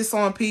not focus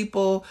on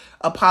people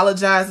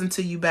apologizing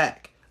to you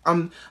back.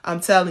 I'm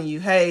telling you,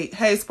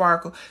 hey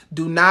Sparkle,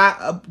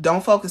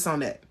 don't focus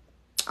on that.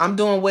 I'm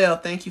doing well.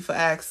 Thank you for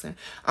asking.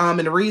 And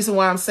the reason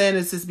why I'm saying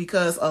this is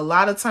because a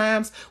lot of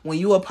times when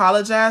you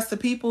apologize to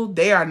people,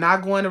 they are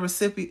not going to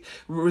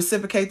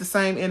reciprocate the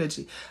same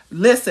energy.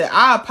 Listen,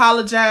 I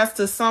apologized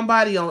to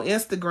somebody on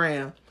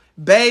Instagram.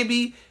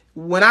 Baby,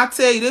 when I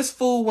tell you this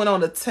fool went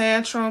on a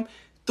tantrum,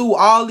 threw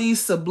all these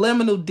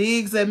subliminal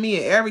digs at me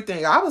and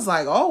everything, I was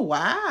like, oh,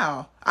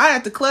 wow. I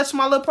had to clutch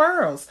my little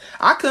pearls.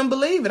 I couldn't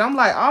believe it. I'm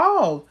like,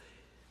 oh,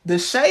 the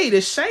shade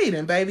is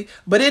shading, baby.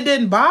 But it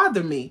didn't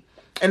bother me.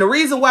 And the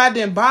reason why it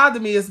didn't bother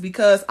me is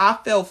because I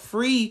felt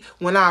free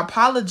when I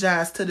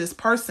apologized to this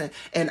person.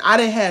 And I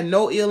didn't have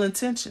no ill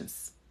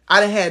intentions. I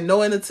didn't have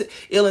no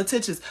ill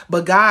intentions.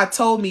 But God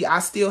told me I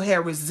still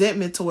had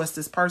resentment towards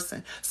this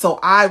person. So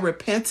I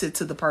repented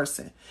to the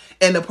person.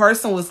 And the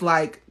person was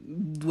like,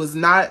 he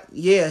wasn't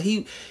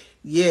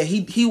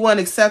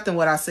accepting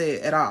what I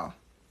said at all.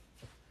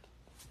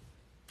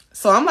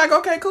 So I'm like,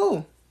 okay,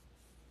 cool.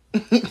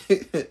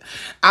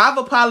 I've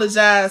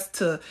apologized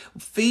to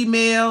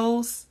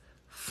females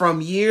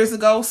from years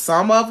ago.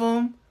 Some of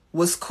them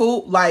was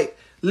cool. Like,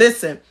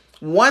 listen,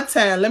 one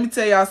time, let me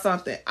tell y'all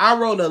something. I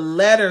wrote a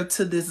letter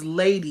to this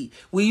lady.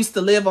 We used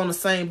to live on the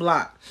same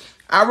block.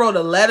 I wrote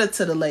a letter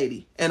to the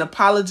lady and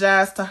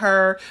apologized to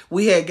her.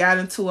 We had got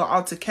into an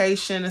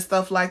altercation and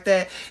stuff like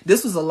that.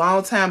 This was a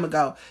long time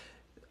ago.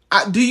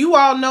 Do you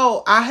all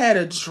know I had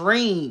a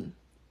dream?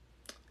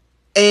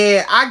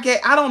 And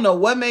I don't know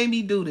what made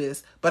me do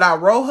this, but I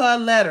wrote her a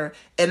letter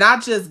and I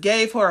just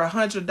gave her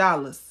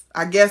 $100.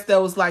 I guess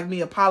that was like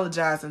me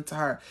apologizing to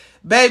her.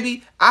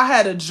 Baby, I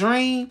had a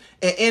dream,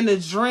 and in the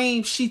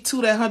dream, she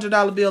tore that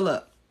 $100 bill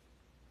up.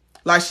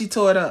 Like she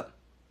tore it up.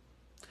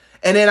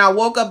 And then I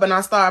woke up and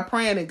I started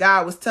praying, and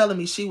God was telling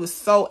me she was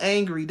so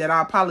angry that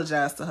I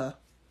apologized to her.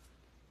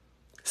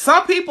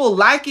 Some people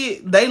like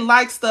it. They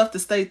like stuff to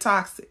stay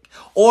toxic,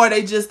 or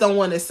they just don't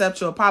want to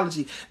accept your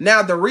apology.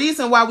 Now, the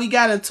reason why we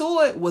got into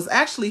it was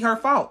actually her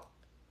fault.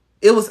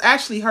 It was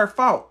actually her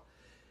fault.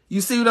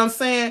 You see what I'm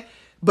saying?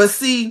 But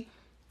see,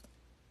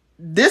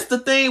 this the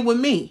thing with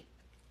me.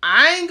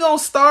 I ain't gonna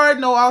start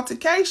no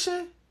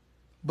altercation,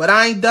 but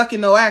I ain't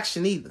ducking no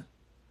action either.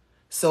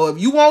 So if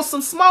you want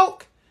some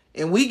smoke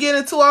and we get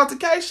into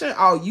altercation,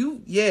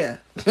 yeah,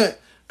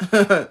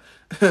 I'm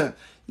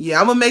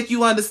gonna make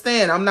you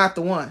understand I'm not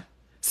the one.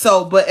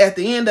 So, but at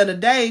the end of the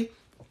day,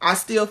 I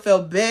still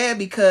felt bad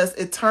because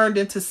it turned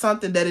into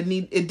something that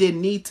it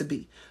didn't need to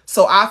be.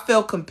 So I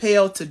felt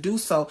compelled to do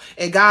so,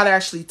 and God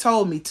actually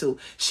told me to.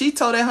 She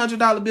tore that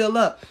 $100 bill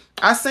up.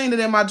 I seen it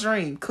in my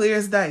dream, clear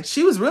as day.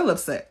 She was real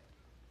upset.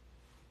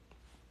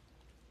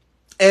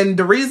 And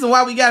the reason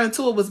why we got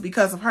into it was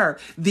because of her.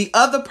 The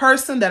other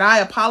person that I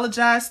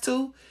apologized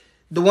to,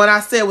 the one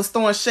I said was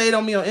throwing shade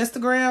on me on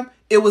Instagram,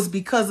 it was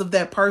because of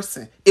that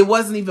person. It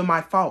wasn't even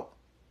my fault.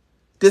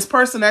 This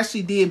person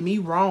actually did me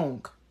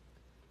wrong.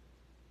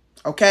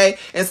 Okay?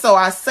 And so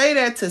I say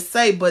that to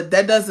say, but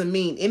that doesn't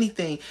mean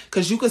anything,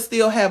 because you can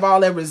still have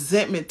all that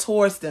resentment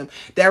towards them.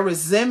 That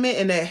resentment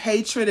and that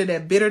hatred and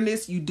that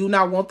bitterness, you do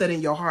not want that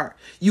in your heart.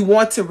 You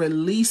want to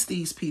release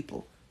these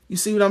people. You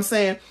see what I'm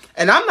saying?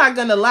 And I'm not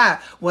going to lie.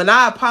 When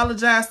I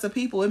apologize to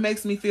people, it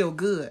makes me feel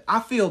good. I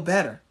feel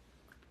better.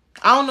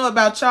 I don't know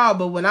about y'all,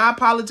 but when I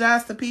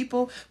apologize to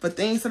people for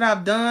things that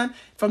I've done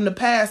from the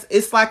past,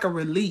 it's like a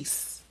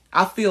release.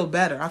 I feel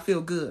better. I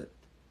feel good.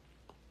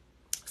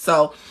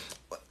 So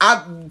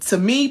To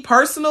me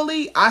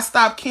personally, I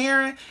stop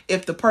caring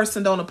if the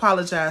person don't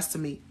apologize to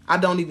me. I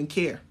don't even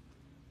care.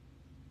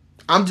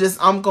 I'm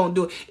going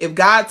to do it. If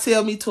God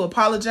tell me to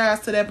apologize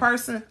to that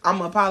person, I'm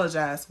going to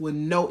apologize with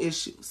no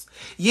issues.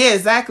 Yeah,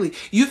 exactly.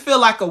 You feel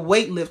like a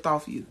weight lift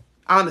off you,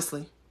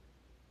 honestly.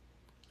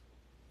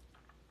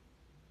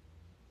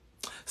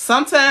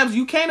 Sometimes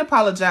you can't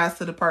apologize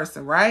to the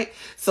person, right?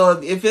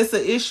 So if it's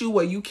an issue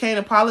where you can't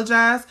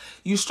apologize,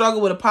 you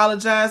struggle with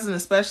apologizing,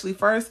 especially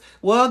first,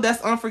 well,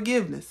 that's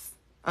unforgiveness,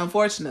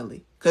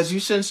 unfortunately, because you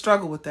shouldn't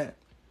struggle with that.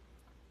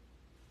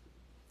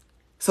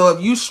 So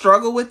if you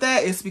struggle with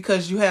that, it's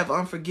because you have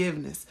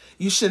unforgiveness.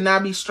 You should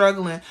not be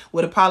struggling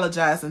with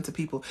apologizing to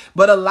people.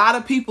 But a lot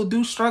of people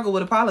do struggle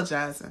with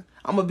apologizing.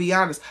 I'm going to be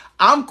honest.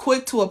 I'm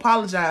quick to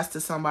apologize to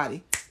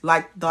somebody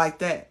like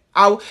that.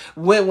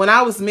 When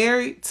I was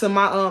married to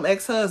my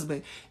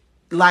ex-husband,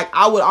 like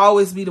I would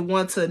always be the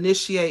one to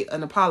initiate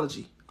an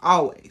apology.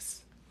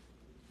 Always.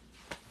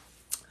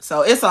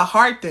 So it's a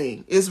heart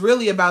thing. It's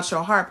really about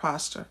your heart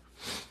posture.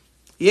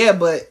 Yeah,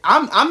 but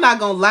I'm not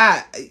going to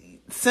lie.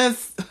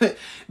 Since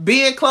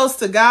being close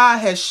to God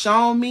has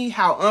shown me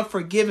how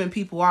unforgiving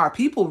people are.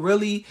 People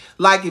really,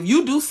 like, if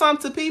you do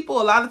something to people,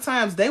 a lot of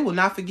times they will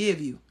not forgive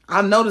you.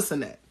 I'm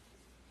noticing that.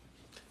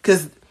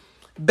 Because,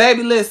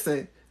 baby,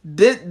 listen,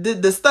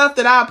 the stuff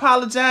that I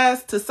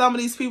apologize to some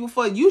of these people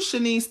for, you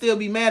shouldn't even still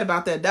be mad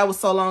about that. That was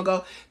so long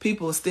ago.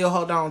 People will still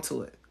hold on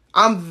to it.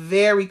 I'm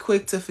very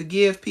quick to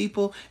forgive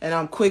people, and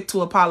I'm quick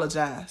to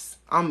apologize.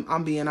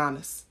 I'm being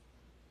honest.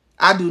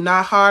 I do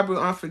not harbor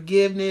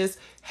unforgiveness,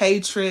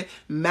 hatred,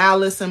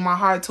 malice in my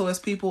heart towards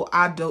people.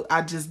 I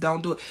just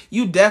don't do it.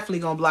 You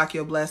definitely gonna block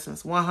your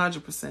blessings.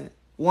 100%.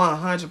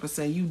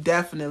 100%. You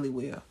definitely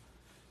will.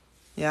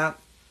 Yeah.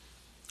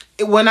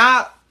 When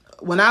I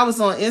was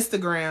on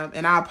Instagram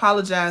and I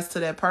apologized to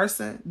that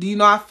person, do you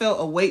know I felt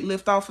a weight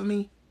lift off of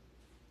me?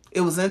 It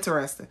was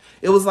interesting.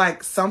 It was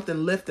like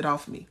something lifted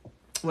off of me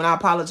when I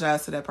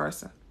apologized to that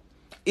person.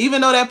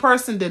 Even though that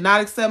person did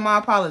not accept my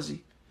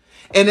apology.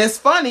 And it's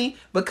funny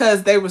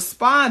because they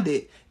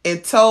responded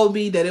and told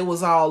me that it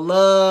was all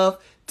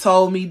love,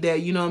 told me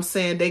that, you know what I'm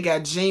saying, they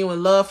got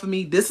genuine love for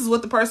me. This is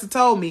what the person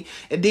told me.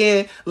 And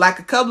then like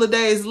a couple of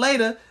days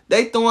later,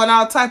 they throwing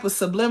all type of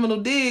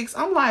subliminal digs.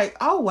 I'm like,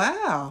 oh,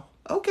 wow.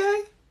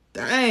 Okay.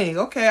 Dang.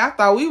 Okay. I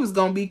thought we was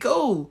going to be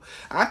cool.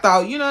 I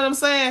thought, you know what I'm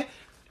saying?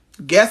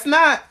 Guess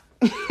not.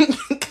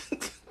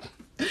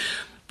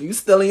 You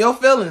still in your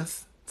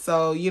feelings.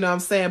 So, you know what I'm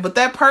saying? But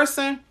that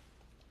person,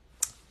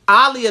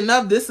 oddly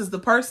enough, this is the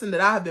person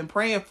that I have been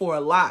praying for a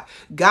lot.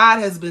 God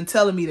has been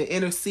telling me to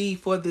intercede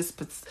for this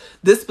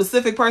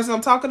specific person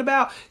I'm talking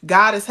about.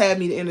 God has had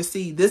me to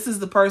intercede. This is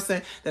the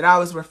person that I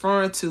was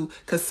referring to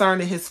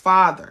concerning his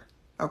father.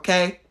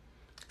 Okay?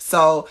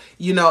 So,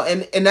 you know,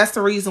 and that's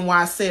the reason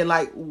why I said,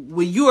 like,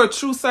 when you're a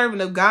true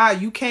servant of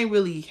God, you can't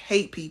really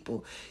hate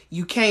people.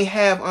 You can't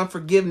have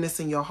unforgiveness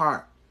in your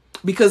heart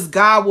because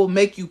God will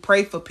make you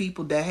pray for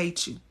people that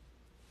hate you.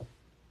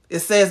 It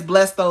says,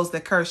 bless those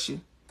that curse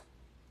you.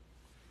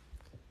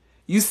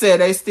 You said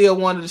they still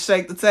wanted to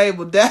shake the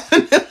table.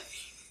 Definitely.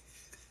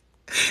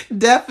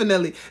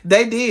 Definitely.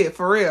 They did,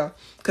 for real.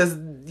 Because,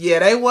 yeah,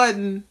 they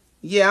wasn't.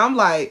 Yeah, I'm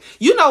like,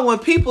 you know, when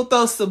people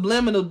throw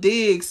subliminal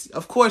digs,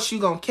 of course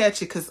you're going to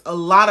catch it because a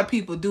lot of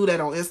people do that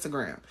on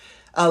Instagram.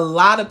 A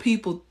lot of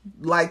people,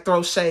 like,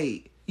 throw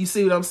shade. You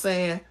see what I'm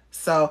saying?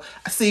 So,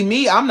 see,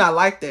 me, I'm not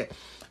like that.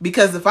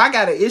 Because if I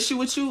got an issue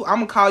with you, I'm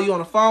going to call you on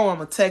the phone, I'm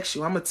going to text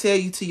you, I'm going to tell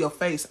you to your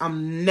face.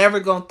 I'm never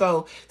going to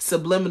throw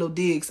subliminal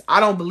digs. I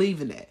don't believe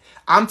in that.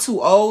 I'm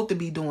too old to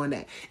be doing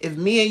that. If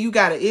me and you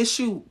got an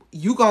issue,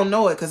 you going to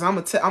know it because I'm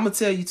going to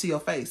tell you to your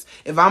face.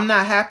 If I'm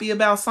not happy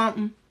about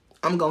something,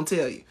 I'm going to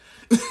tell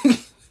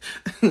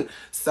you.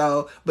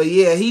 So, but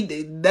yeah,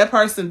 that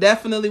person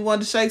definitely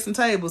wanted to shake some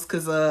tables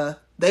because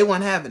they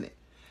weren't having it.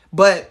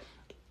 But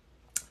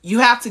you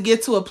have to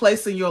get to a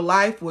place in your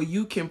life where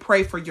you can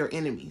pray for your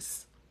enemies.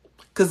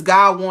 Because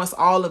God wants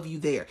all of you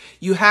there.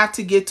 You have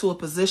to get to a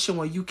position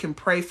where you can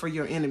pray for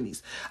your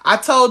enemies. I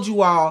told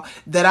you all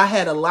that I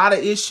had a lot of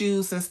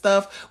issues and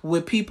stuff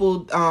with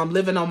people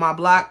living on my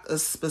block, a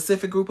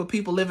specific group of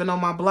people living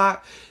on my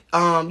block.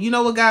 You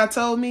know what God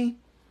told me?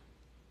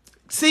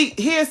 See,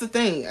 here's the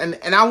thing,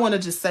 and I want to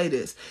just say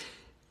this.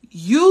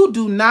 You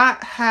do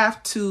not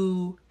have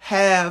to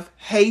have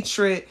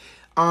hatred.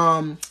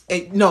 No,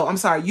 I'm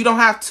sorry. You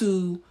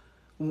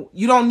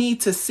don't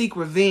need to seek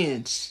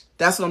revenge.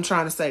 That's what I'm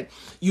trying to say.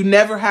 You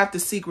never have to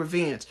seek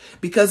revenge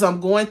because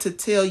I'm going to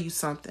tell you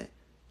something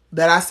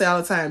that I say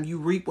all the time. You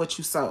reap what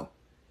you sow.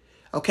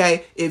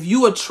 Okay? If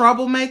you a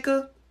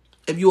troublemaker,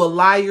 if you a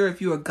liar,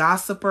 if you a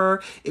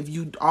gossiper, if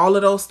you all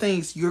of those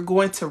things, you're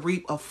going to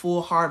reap a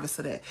full harvest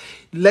of that.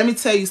 Let me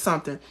tell you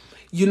something.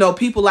 You know,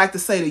 people like to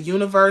say the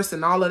universe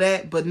and all of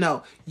that, but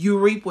no, you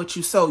reap what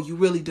you sow. You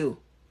really do.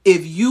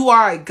 If you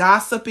are a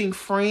gossiping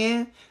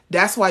friend,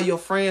 that's why your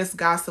friends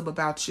gossip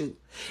about you.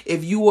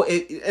 If you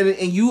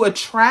and you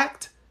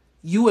attract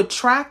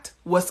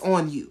what's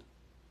on you.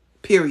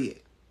 Period.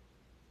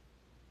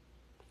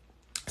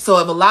 So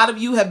if a lot of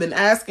you have been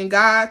asking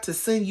God to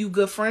send you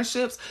good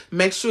friendships,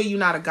 make sure you're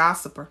not a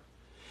gossiper.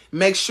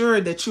 Make sure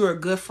that you're a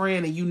good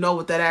friend and you know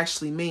what that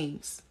actually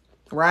means,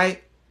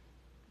 right?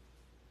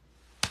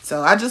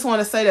 So I just want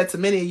to say that to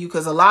many of you,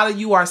 because a lot of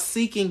you are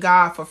seeking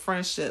God for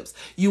friendships.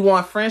 You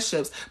want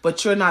friendships,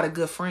 but you're not a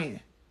good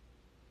friend.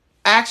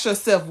 Ask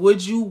yourself,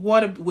 would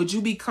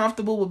you be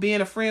comfortable with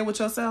being a friend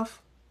with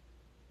yourself?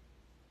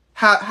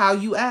 How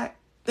you act?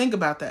 Think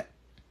about that.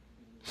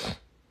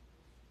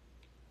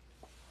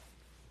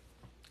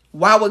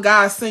 Why would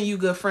God send you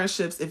good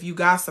friendships if you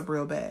gossip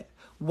real bad?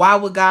 Why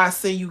would God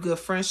send you good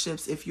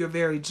friendships if you're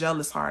very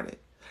jealous hearted?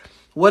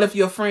 What if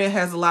your friend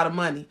has a lot of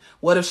money?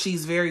 What if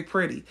she's very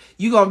pretty?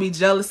 You're going to be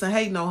jealous and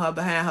hating on her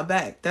behind her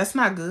back. That's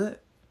not good.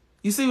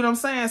 You see what I'm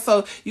saying?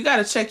 So you got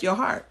to check your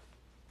heart.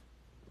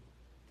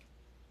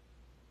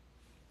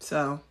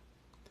 So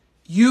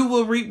you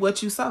will reap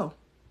what you sow.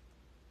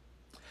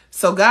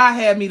 So God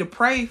had me to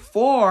pray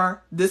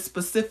for this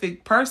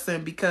specific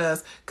person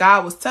because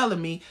God was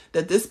telling me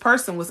that this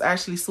person was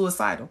actually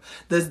suicidal.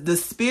 The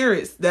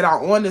spirits that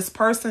are on this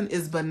person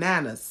is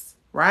bananas,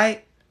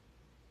 right?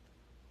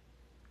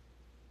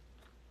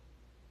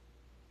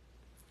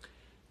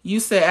 You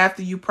said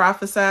after you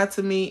prophesied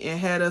to me and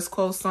had us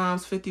quote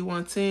Psalms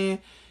 51:10,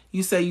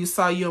 you say you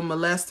saw your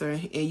molester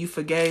and you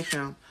forgave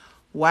him.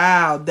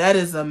 Wow, that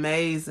is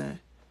amazing.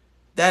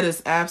 That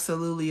is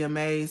absolutely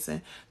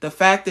amazing. The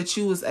fact that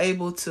you was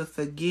able to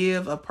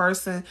forgive a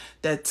person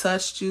that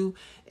touched you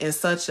in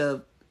such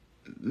a,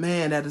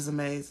 man, that is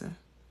amazing.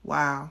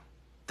 Wow.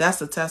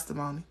 That's a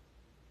testimony.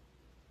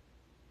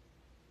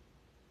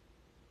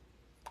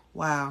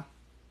 Wow.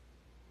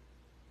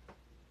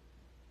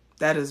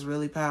 That is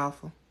really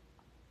powerful.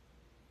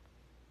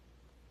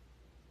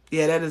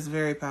 Yeah, that is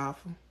very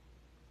powerful.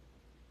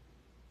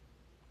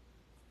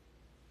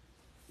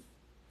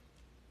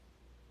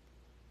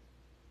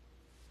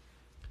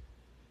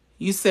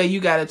 You say you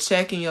got a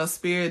check in your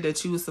spirit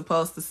that you were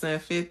supposed to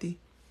send 50.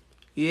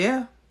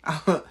 Yeah.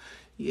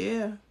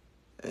 Yeah.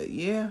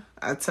 Yeah.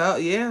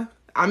 Yeah.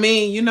 I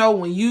mean, you know,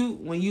 when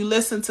you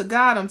listen to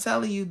God, I'm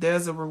telling you,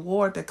 there's a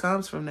reward that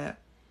comes from that.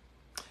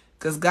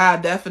 Because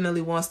God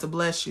definitely wants to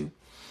bless you.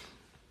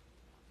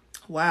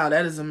 Wow,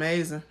 that is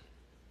amazing.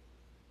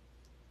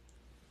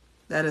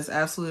 That is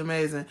absolutely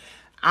amazing.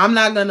 I'm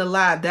not going to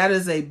lie. That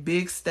is a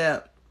big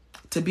step.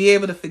 To be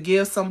able to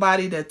forgive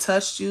somebody that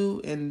touched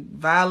you and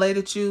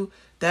violated you,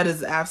 that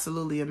is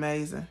absolutely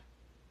amazing.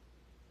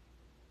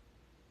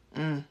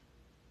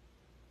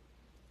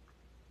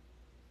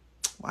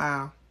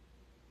 Wow.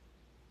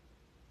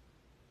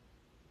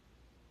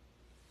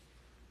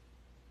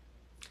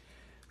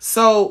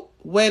 So,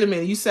 wait a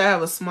minute. You said I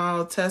have a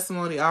small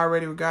testimony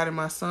already regarding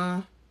my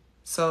son?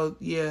 So,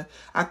 yeah,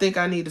 I think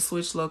I need to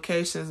switch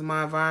locations.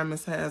 My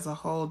environment has a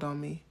hold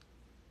on me.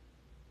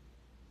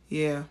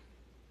 Yeah.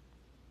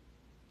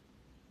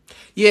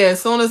 Yeah,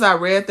 as soon as I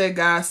read that,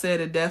 God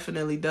said it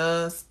definitely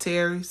does,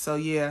 Terry. So,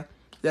 yeah,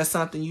 that's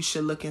something you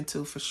should look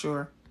into for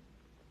sure.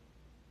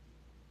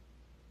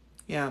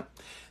 Yeah,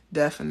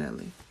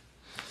 definitely.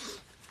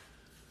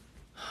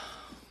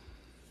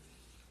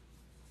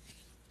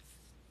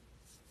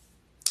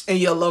 And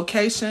your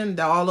location,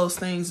 all those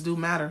things do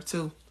matter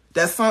too.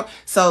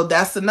 So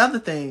that's another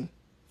thing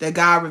that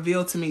God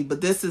revealed to me.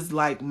 But this is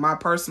like my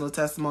personal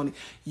testimony.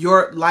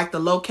 The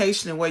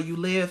location and where you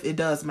live, it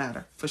does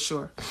matter for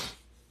sure.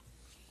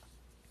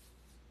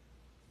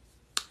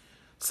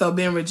 So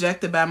being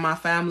rejected by my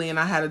family, and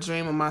I had a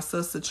dream of my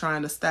sister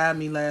trying to stab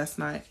me last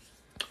night.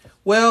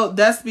 Well,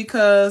 that's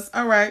because,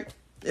 all right,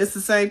 it's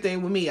the same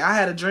thing with me. I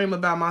had a dream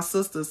about my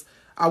sisters,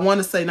 I want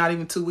to say not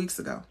even 2 weeks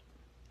ago.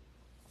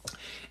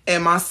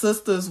 And my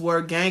sisters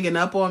were ganging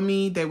up on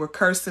me. They were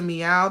cursing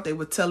me out. They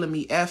were telling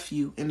me F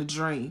you in the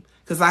dream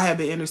because I had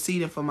been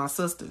interceding for my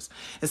sisters.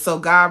 And so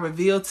God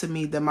revealed to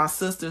me that my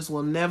sisters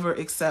will never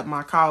accept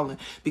my calling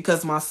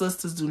because my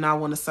sisters do not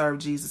want to serve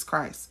Jesus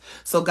Christ.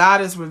 So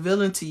God is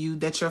revealing to you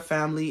that your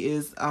family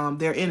is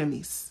their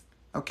enemies.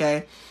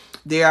 Okay?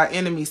 They are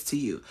enemies to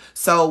you.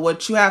 So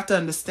what you have to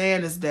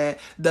understand is that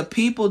the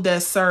people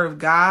that serve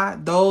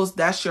God,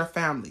 that's your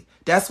family.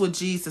 That's what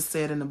Jesus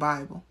said in the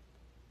Bible.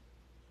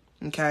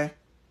 Okay?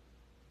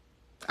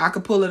 I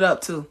could pull it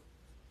up too.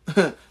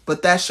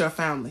 But that's your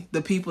family,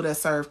 the people that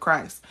serve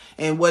Christ.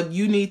 And what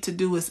you need to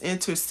do is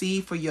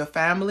intercede for your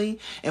family.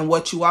 And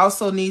what you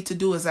also need to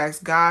do is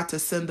ask God to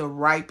send the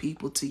right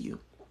people to you.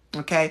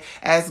 Okay?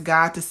 Ask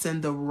God to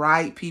send the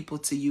right people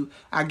to you.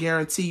 I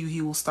guarantee you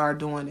he will start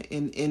doing it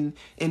in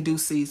due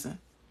season.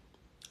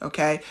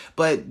 Okay?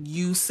 But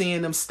you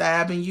seeing them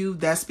stabbing you,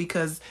 that's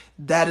because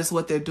that is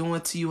what they're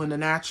doing to you in the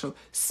natural.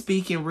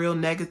 Speaking real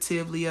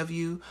negatively of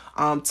you,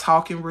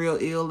 talking real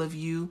ill of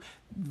you,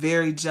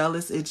 very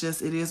jealous. It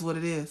is what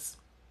it is.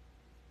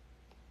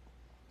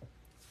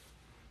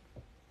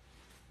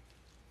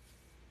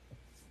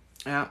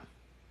 Yeah.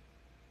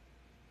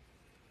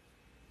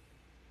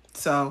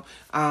 So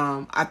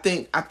I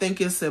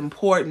think it's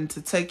important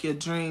to take your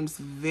dreams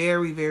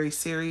very, very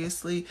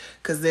seriously,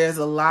 because there's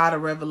a lot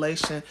of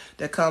revelation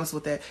that comes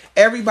with that.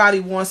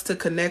 Everybody wants to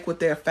connect with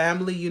their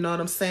family, you know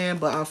what I'm saying?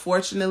 But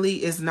unfortunately,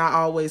 it's not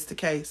always the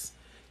case,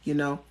 you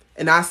know.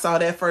 And I saw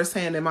that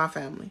firsthand in my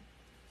family,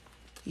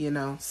 you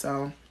know.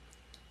 So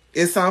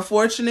it's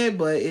unfortunate,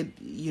 but it,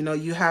 you know,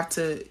 you have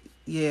to,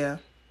 yeah.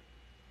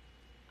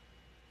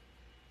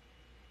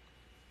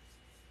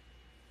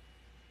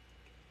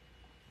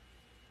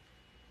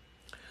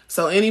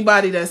 So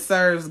anybody that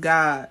serves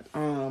God,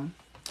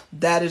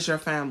 that is your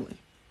family.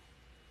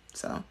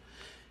 So,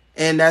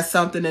 and that's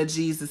something that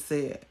Jesus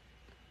said.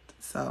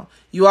 So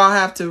you all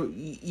have to,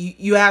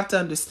 you have to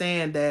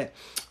understand that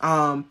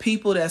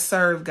people that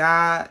serve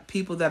God,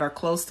 people that are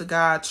close to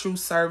God, true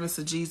servants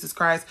of Jesus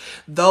Christ,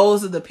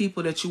 those are the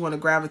people that you want to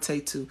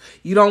gravitate to.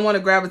 You don't want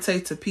to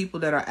gravitate to people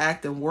that are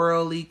acting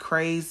worldly,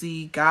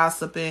 crazy,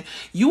 gossiping.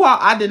 You all,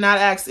 I did not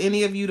ask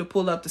any of you to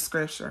pull up the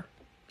scripture.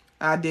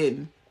 I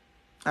didn't.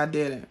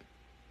 Because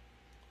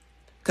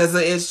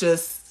it's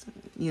just,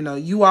 you know,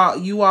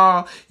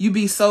 you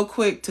be so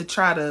quick to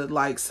try to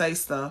like say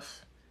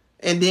stuff,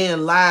 and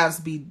then lives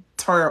be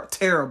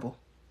terrible.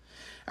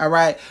 All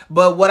right.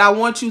 But what I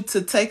want you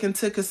to take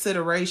into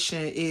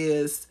consideration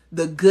is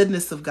the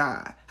goodness of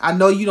God. I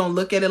know you don't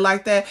look at it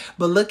like that,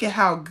 but look at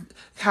how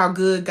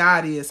good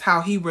God is,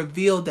 how he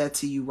revealed that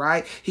to you,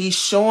 right? He's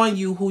showing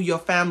you who your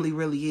family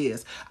really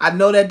is. I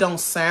know that don't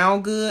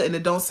sound good and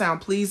it don't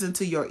sound pleasing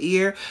to your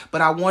ear,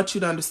 but I want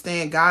you to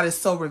understand God is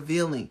so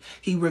revealing.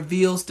 He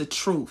reveals the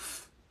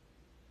truth.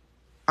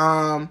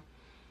 Hold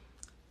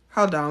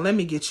on, let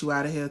me get you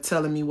out of here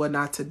telling me what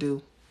not to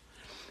do.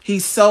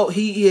 He's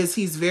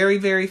very,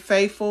 very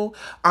faithful.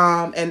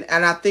 And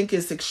I think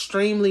it's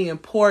extremely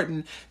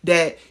important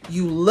that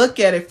you look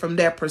at it from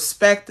that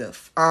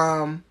perspective.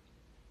 And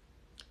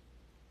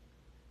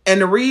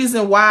the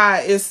reason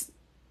why is,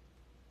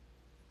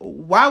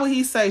 why would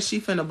he say she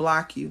finna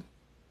block you?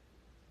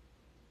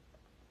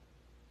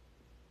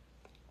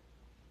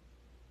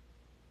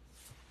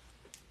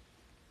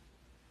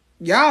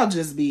 Y'all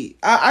just be,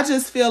 I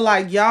just feel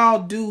like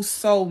y'all do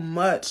so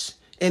much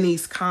in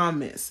these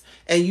comments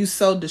and you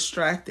so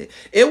distracted.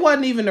 It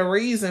wasn't even a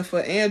reason for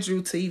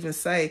Andrew to even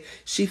say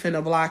she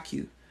finna block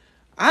you.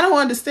 I don't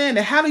understand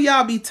it. How do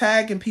y'all be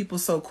tagging people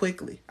so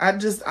quickly? I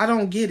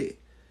don't get it.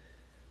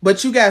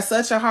 But you got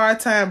such a hard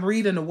time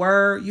reading the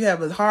word. You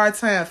have a hard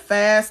time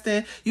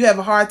fasting. You have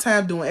a hard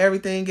time doing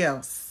everything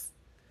else.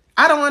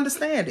 I don't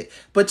understand it.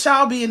 But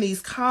y'all be in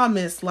these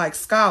comments like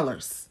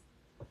scholars.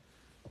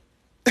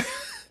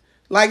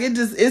 Like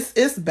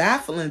it's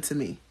baffling to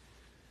me.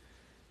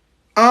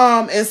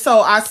 And so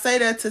I say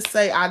that to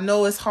say, I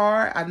know it's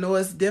hard. I know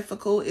it's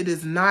difficult. It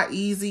is not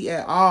easy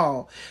at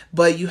all,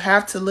 but you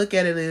have to look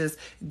at it as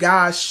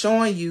God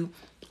showing you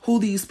who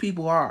these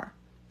people are.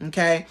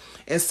 Okay.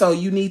 And so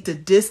you need to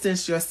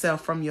distance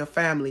yourself from your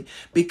family,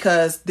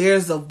 because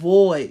there's a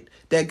void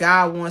that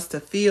God wants to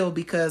fill,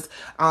 because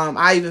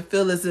I even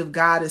feel as if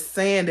God is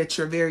saying that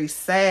you're very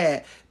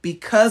sad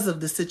because of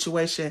the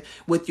situation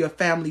with your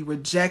family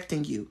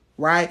rejecting you.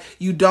 Right?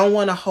 You don't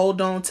want to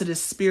hold on to the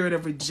spirit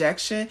of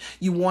rejection.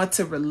 You want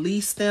to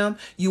release them.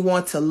 You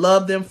want to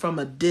love them from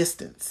a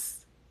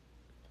distance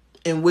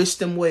and wish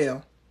them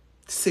well.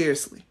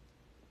 Seriously.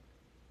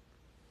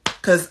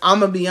 Because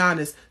I'm going to be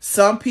honest,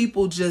 some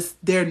people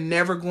they're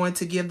never going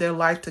to give their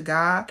life to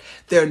God.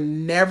 They're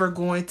never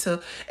going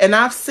to. And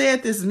I've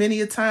said this many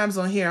a times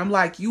on here. I'm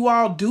like, you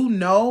all do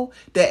know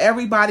that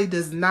everybody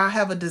does not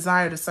have a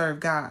desire to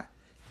serve God.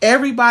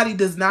 Everybody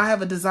does not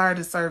have a desire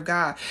to serve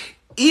God.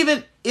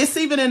 It's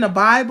even in the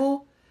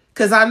Bible,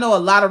 because I know a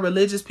lot of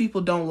religious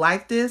people don't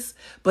like this,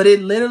 but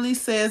it literally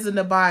says in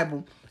the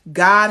Bible,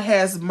 God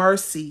has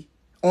mercy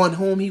on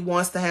whom he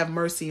wants to have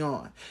mercy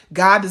on.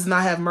 God does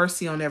not have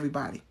mercy on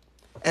everybody.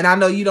 And I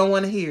know you don't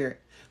want to hear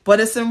it, but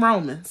it's in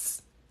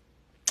Romans.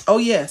 Oh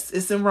yes,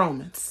 it's in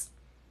Romans.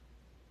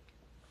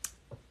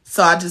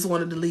 So I just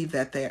wanted to leave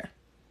that there.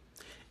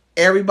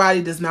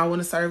 Everybody does not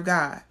want to serve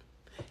God.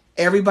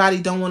 Everybody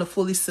don't want to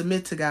fully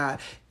submit to God.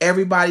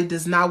 Everybody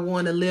does not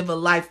want to live a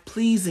life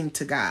pleasing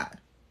to God.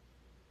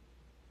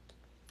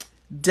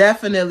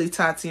 Definitely,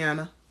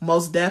 Tatiana.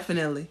 Most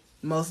definitely.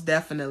 Most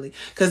definitely.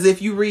 Because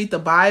if you read the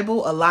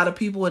Bible, a lot of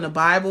people in the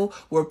Bible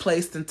were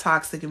placed in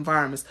toxic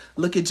environments.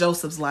 Look at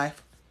Joseph's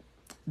life.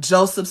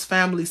 Joseph's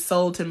family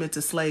sold him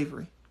into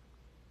slavery.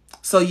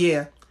 So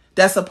yeah,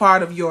 that's a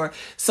part of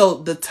so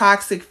the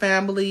toxic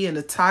family and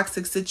the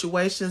toxic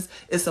situations,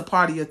 it's a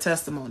part of your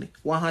testimony.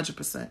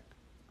 100%.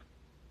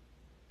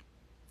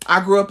 I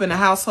grew up in a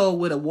household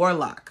with a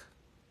warlock.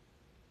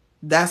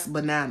 That's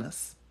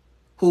bananas.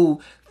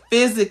 Who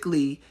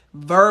physically,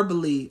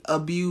 verbally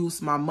abused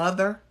my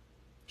mother.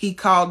 He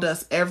called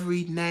us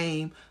every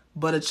name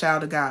but a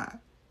child of God.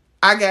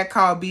 I got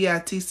called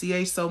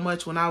BITCH so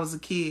much when I was a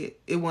kid,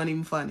 it wasn't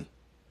even funny.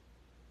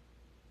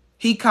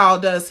 He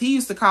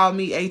used to call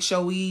me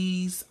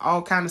HOEs,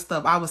 all kind of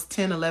stuff. I was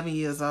 10, 11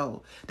 years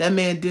old. That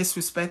man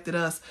disrespected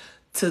us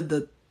to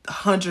the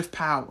 100th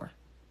power.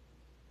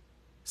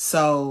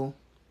 So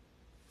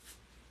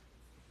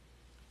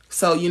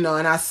So, you know,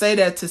 and I say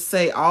that to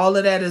say all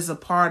of that is a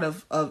part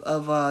of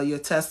your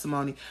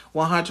testimony.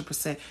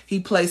 100%. He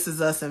places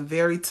us in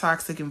very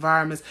toxic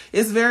environments.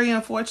 It's very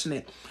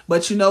unfortunate.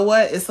 But you know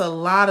what? It's a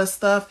lot of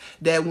stuff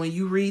that when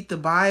you read the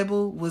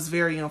Bible was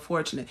very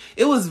unfortunate.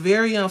 It was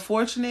very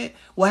unfortunate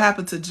what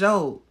happened to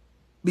Job,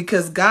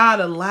 because God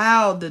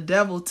allowed the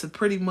devil to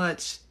pretty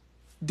much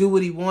do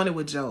what he wanted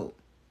with Job.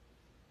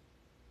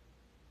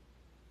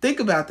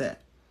 Think about that.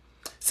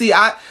 See,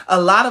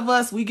 a lot of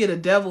us, we get a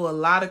devil a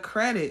lot of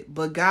credit,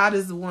 but God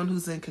is the one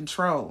who's in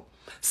control.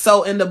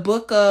 So in the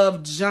book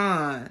of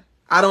John,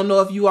 I don't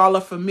know if you all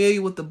are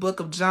familiar with the book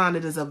of John.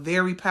 It is a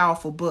very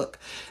powerful book.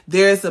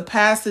 There's a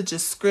passage of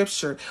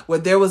scripture where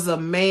there was a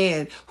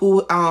man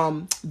who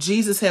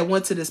Jesus had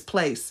went to this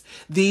place.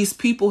 This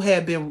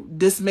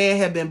man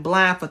had been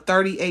blind for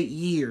 38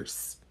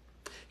 years.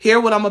 Hear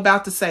what I'm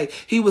about to say.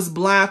 He was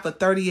blind for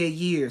 38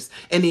 years.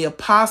 And the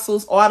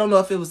apostles, or I don't know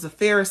if it was the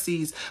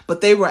Pharisees,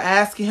 but they were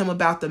asking him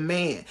about the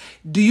man.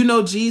 Do you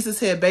know Jesus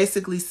had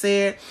basically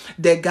said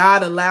that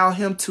God allowed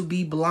him to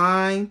be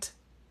blind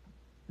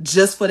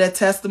just for that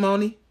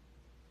testimony?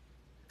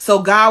 So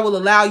God will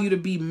allow you to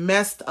be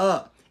messed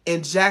up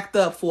and jacked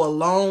up for a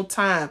long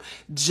time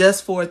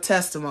just for a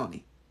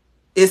testimony.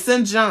 It's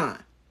in John.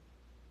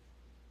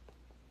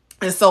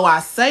 And so I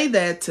say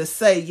that to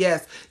say,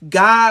 yes,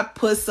 God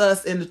puts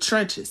us in the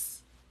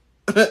trenches.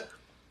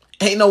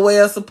 Ain't no way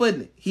else of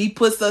putting it. He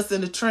puts us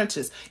in the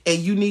trenches, and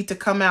you need to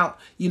come out.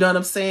 You know what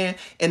I'm saying?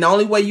 And the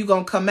only way you're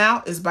going to come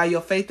out is by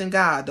your faith in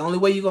God. The only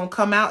way you're going to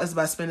come out is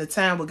by spending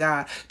time with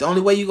God. The only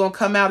way you're going to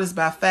come out is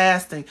by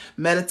fasting,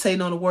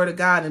 meditating on the word of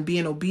God, and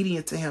being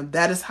obedient to him.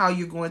 That is how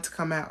you're going to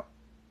come out.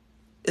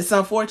 It's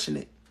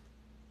unfortunate.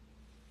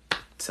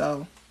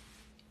 So...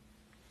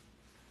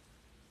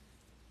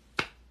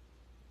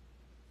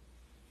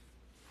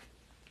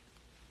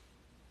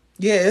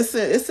 yeah,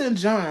 it's in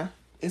John.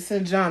 It's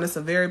in John. It's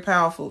a very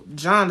powerful.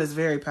 John is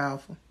very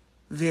powerful.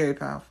 Very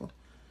powerful.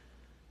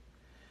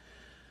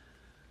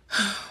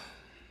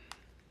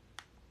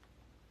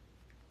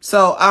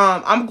 So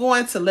I'm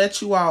going to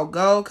let you all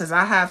go because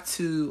I have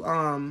to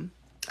I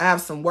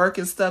have some work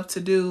and stuff to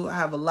do. I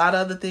have a lot of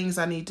other things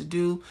I need to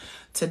do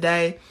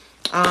today.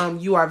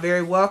 You are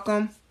very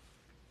welcome.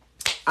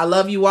 I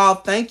love you all.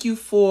 Thank you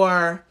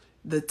for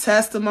the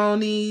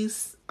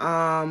testimonies.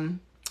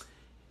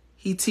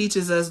 He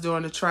teaches us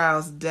during the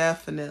trials,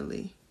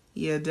 definitely.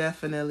 Yeah,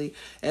 definitely.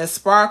 And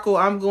Sparkle,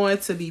 I'm going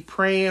to be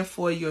praying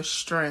for your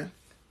strength.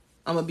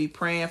 I'm going to be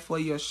praying for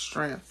your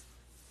strength.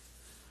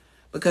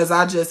 Because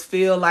I just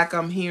feel like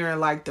I'm hearing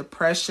like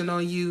depression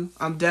on you.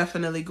 I'm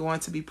definitely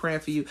going to be praying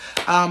for you.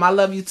 I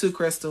love you too,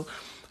 Crystal.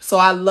 So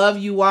I love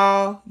you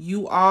all.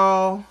 You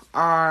all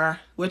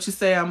are, what you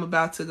say, I'm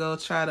about to go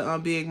try to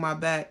unbig my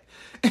back.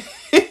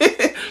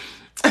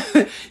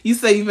 You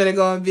say you're going to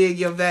go unbig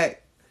your back.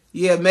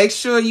 Yeah, make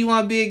sure you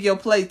unbig your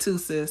plate too,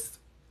 sis.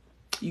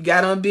 You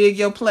got to unbig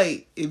your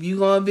plate. If you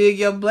going to unbig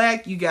your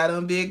back, you got to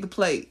unbig the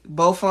plate.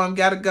 Both of them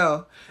got to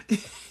go.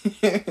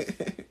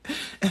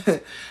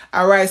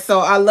 All right, so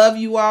I love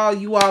you all.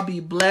 You all be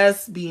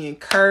blessed, be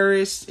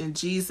encouraged. In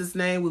Jesus'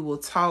 name, we will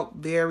talk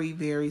very,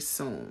 very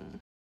soon.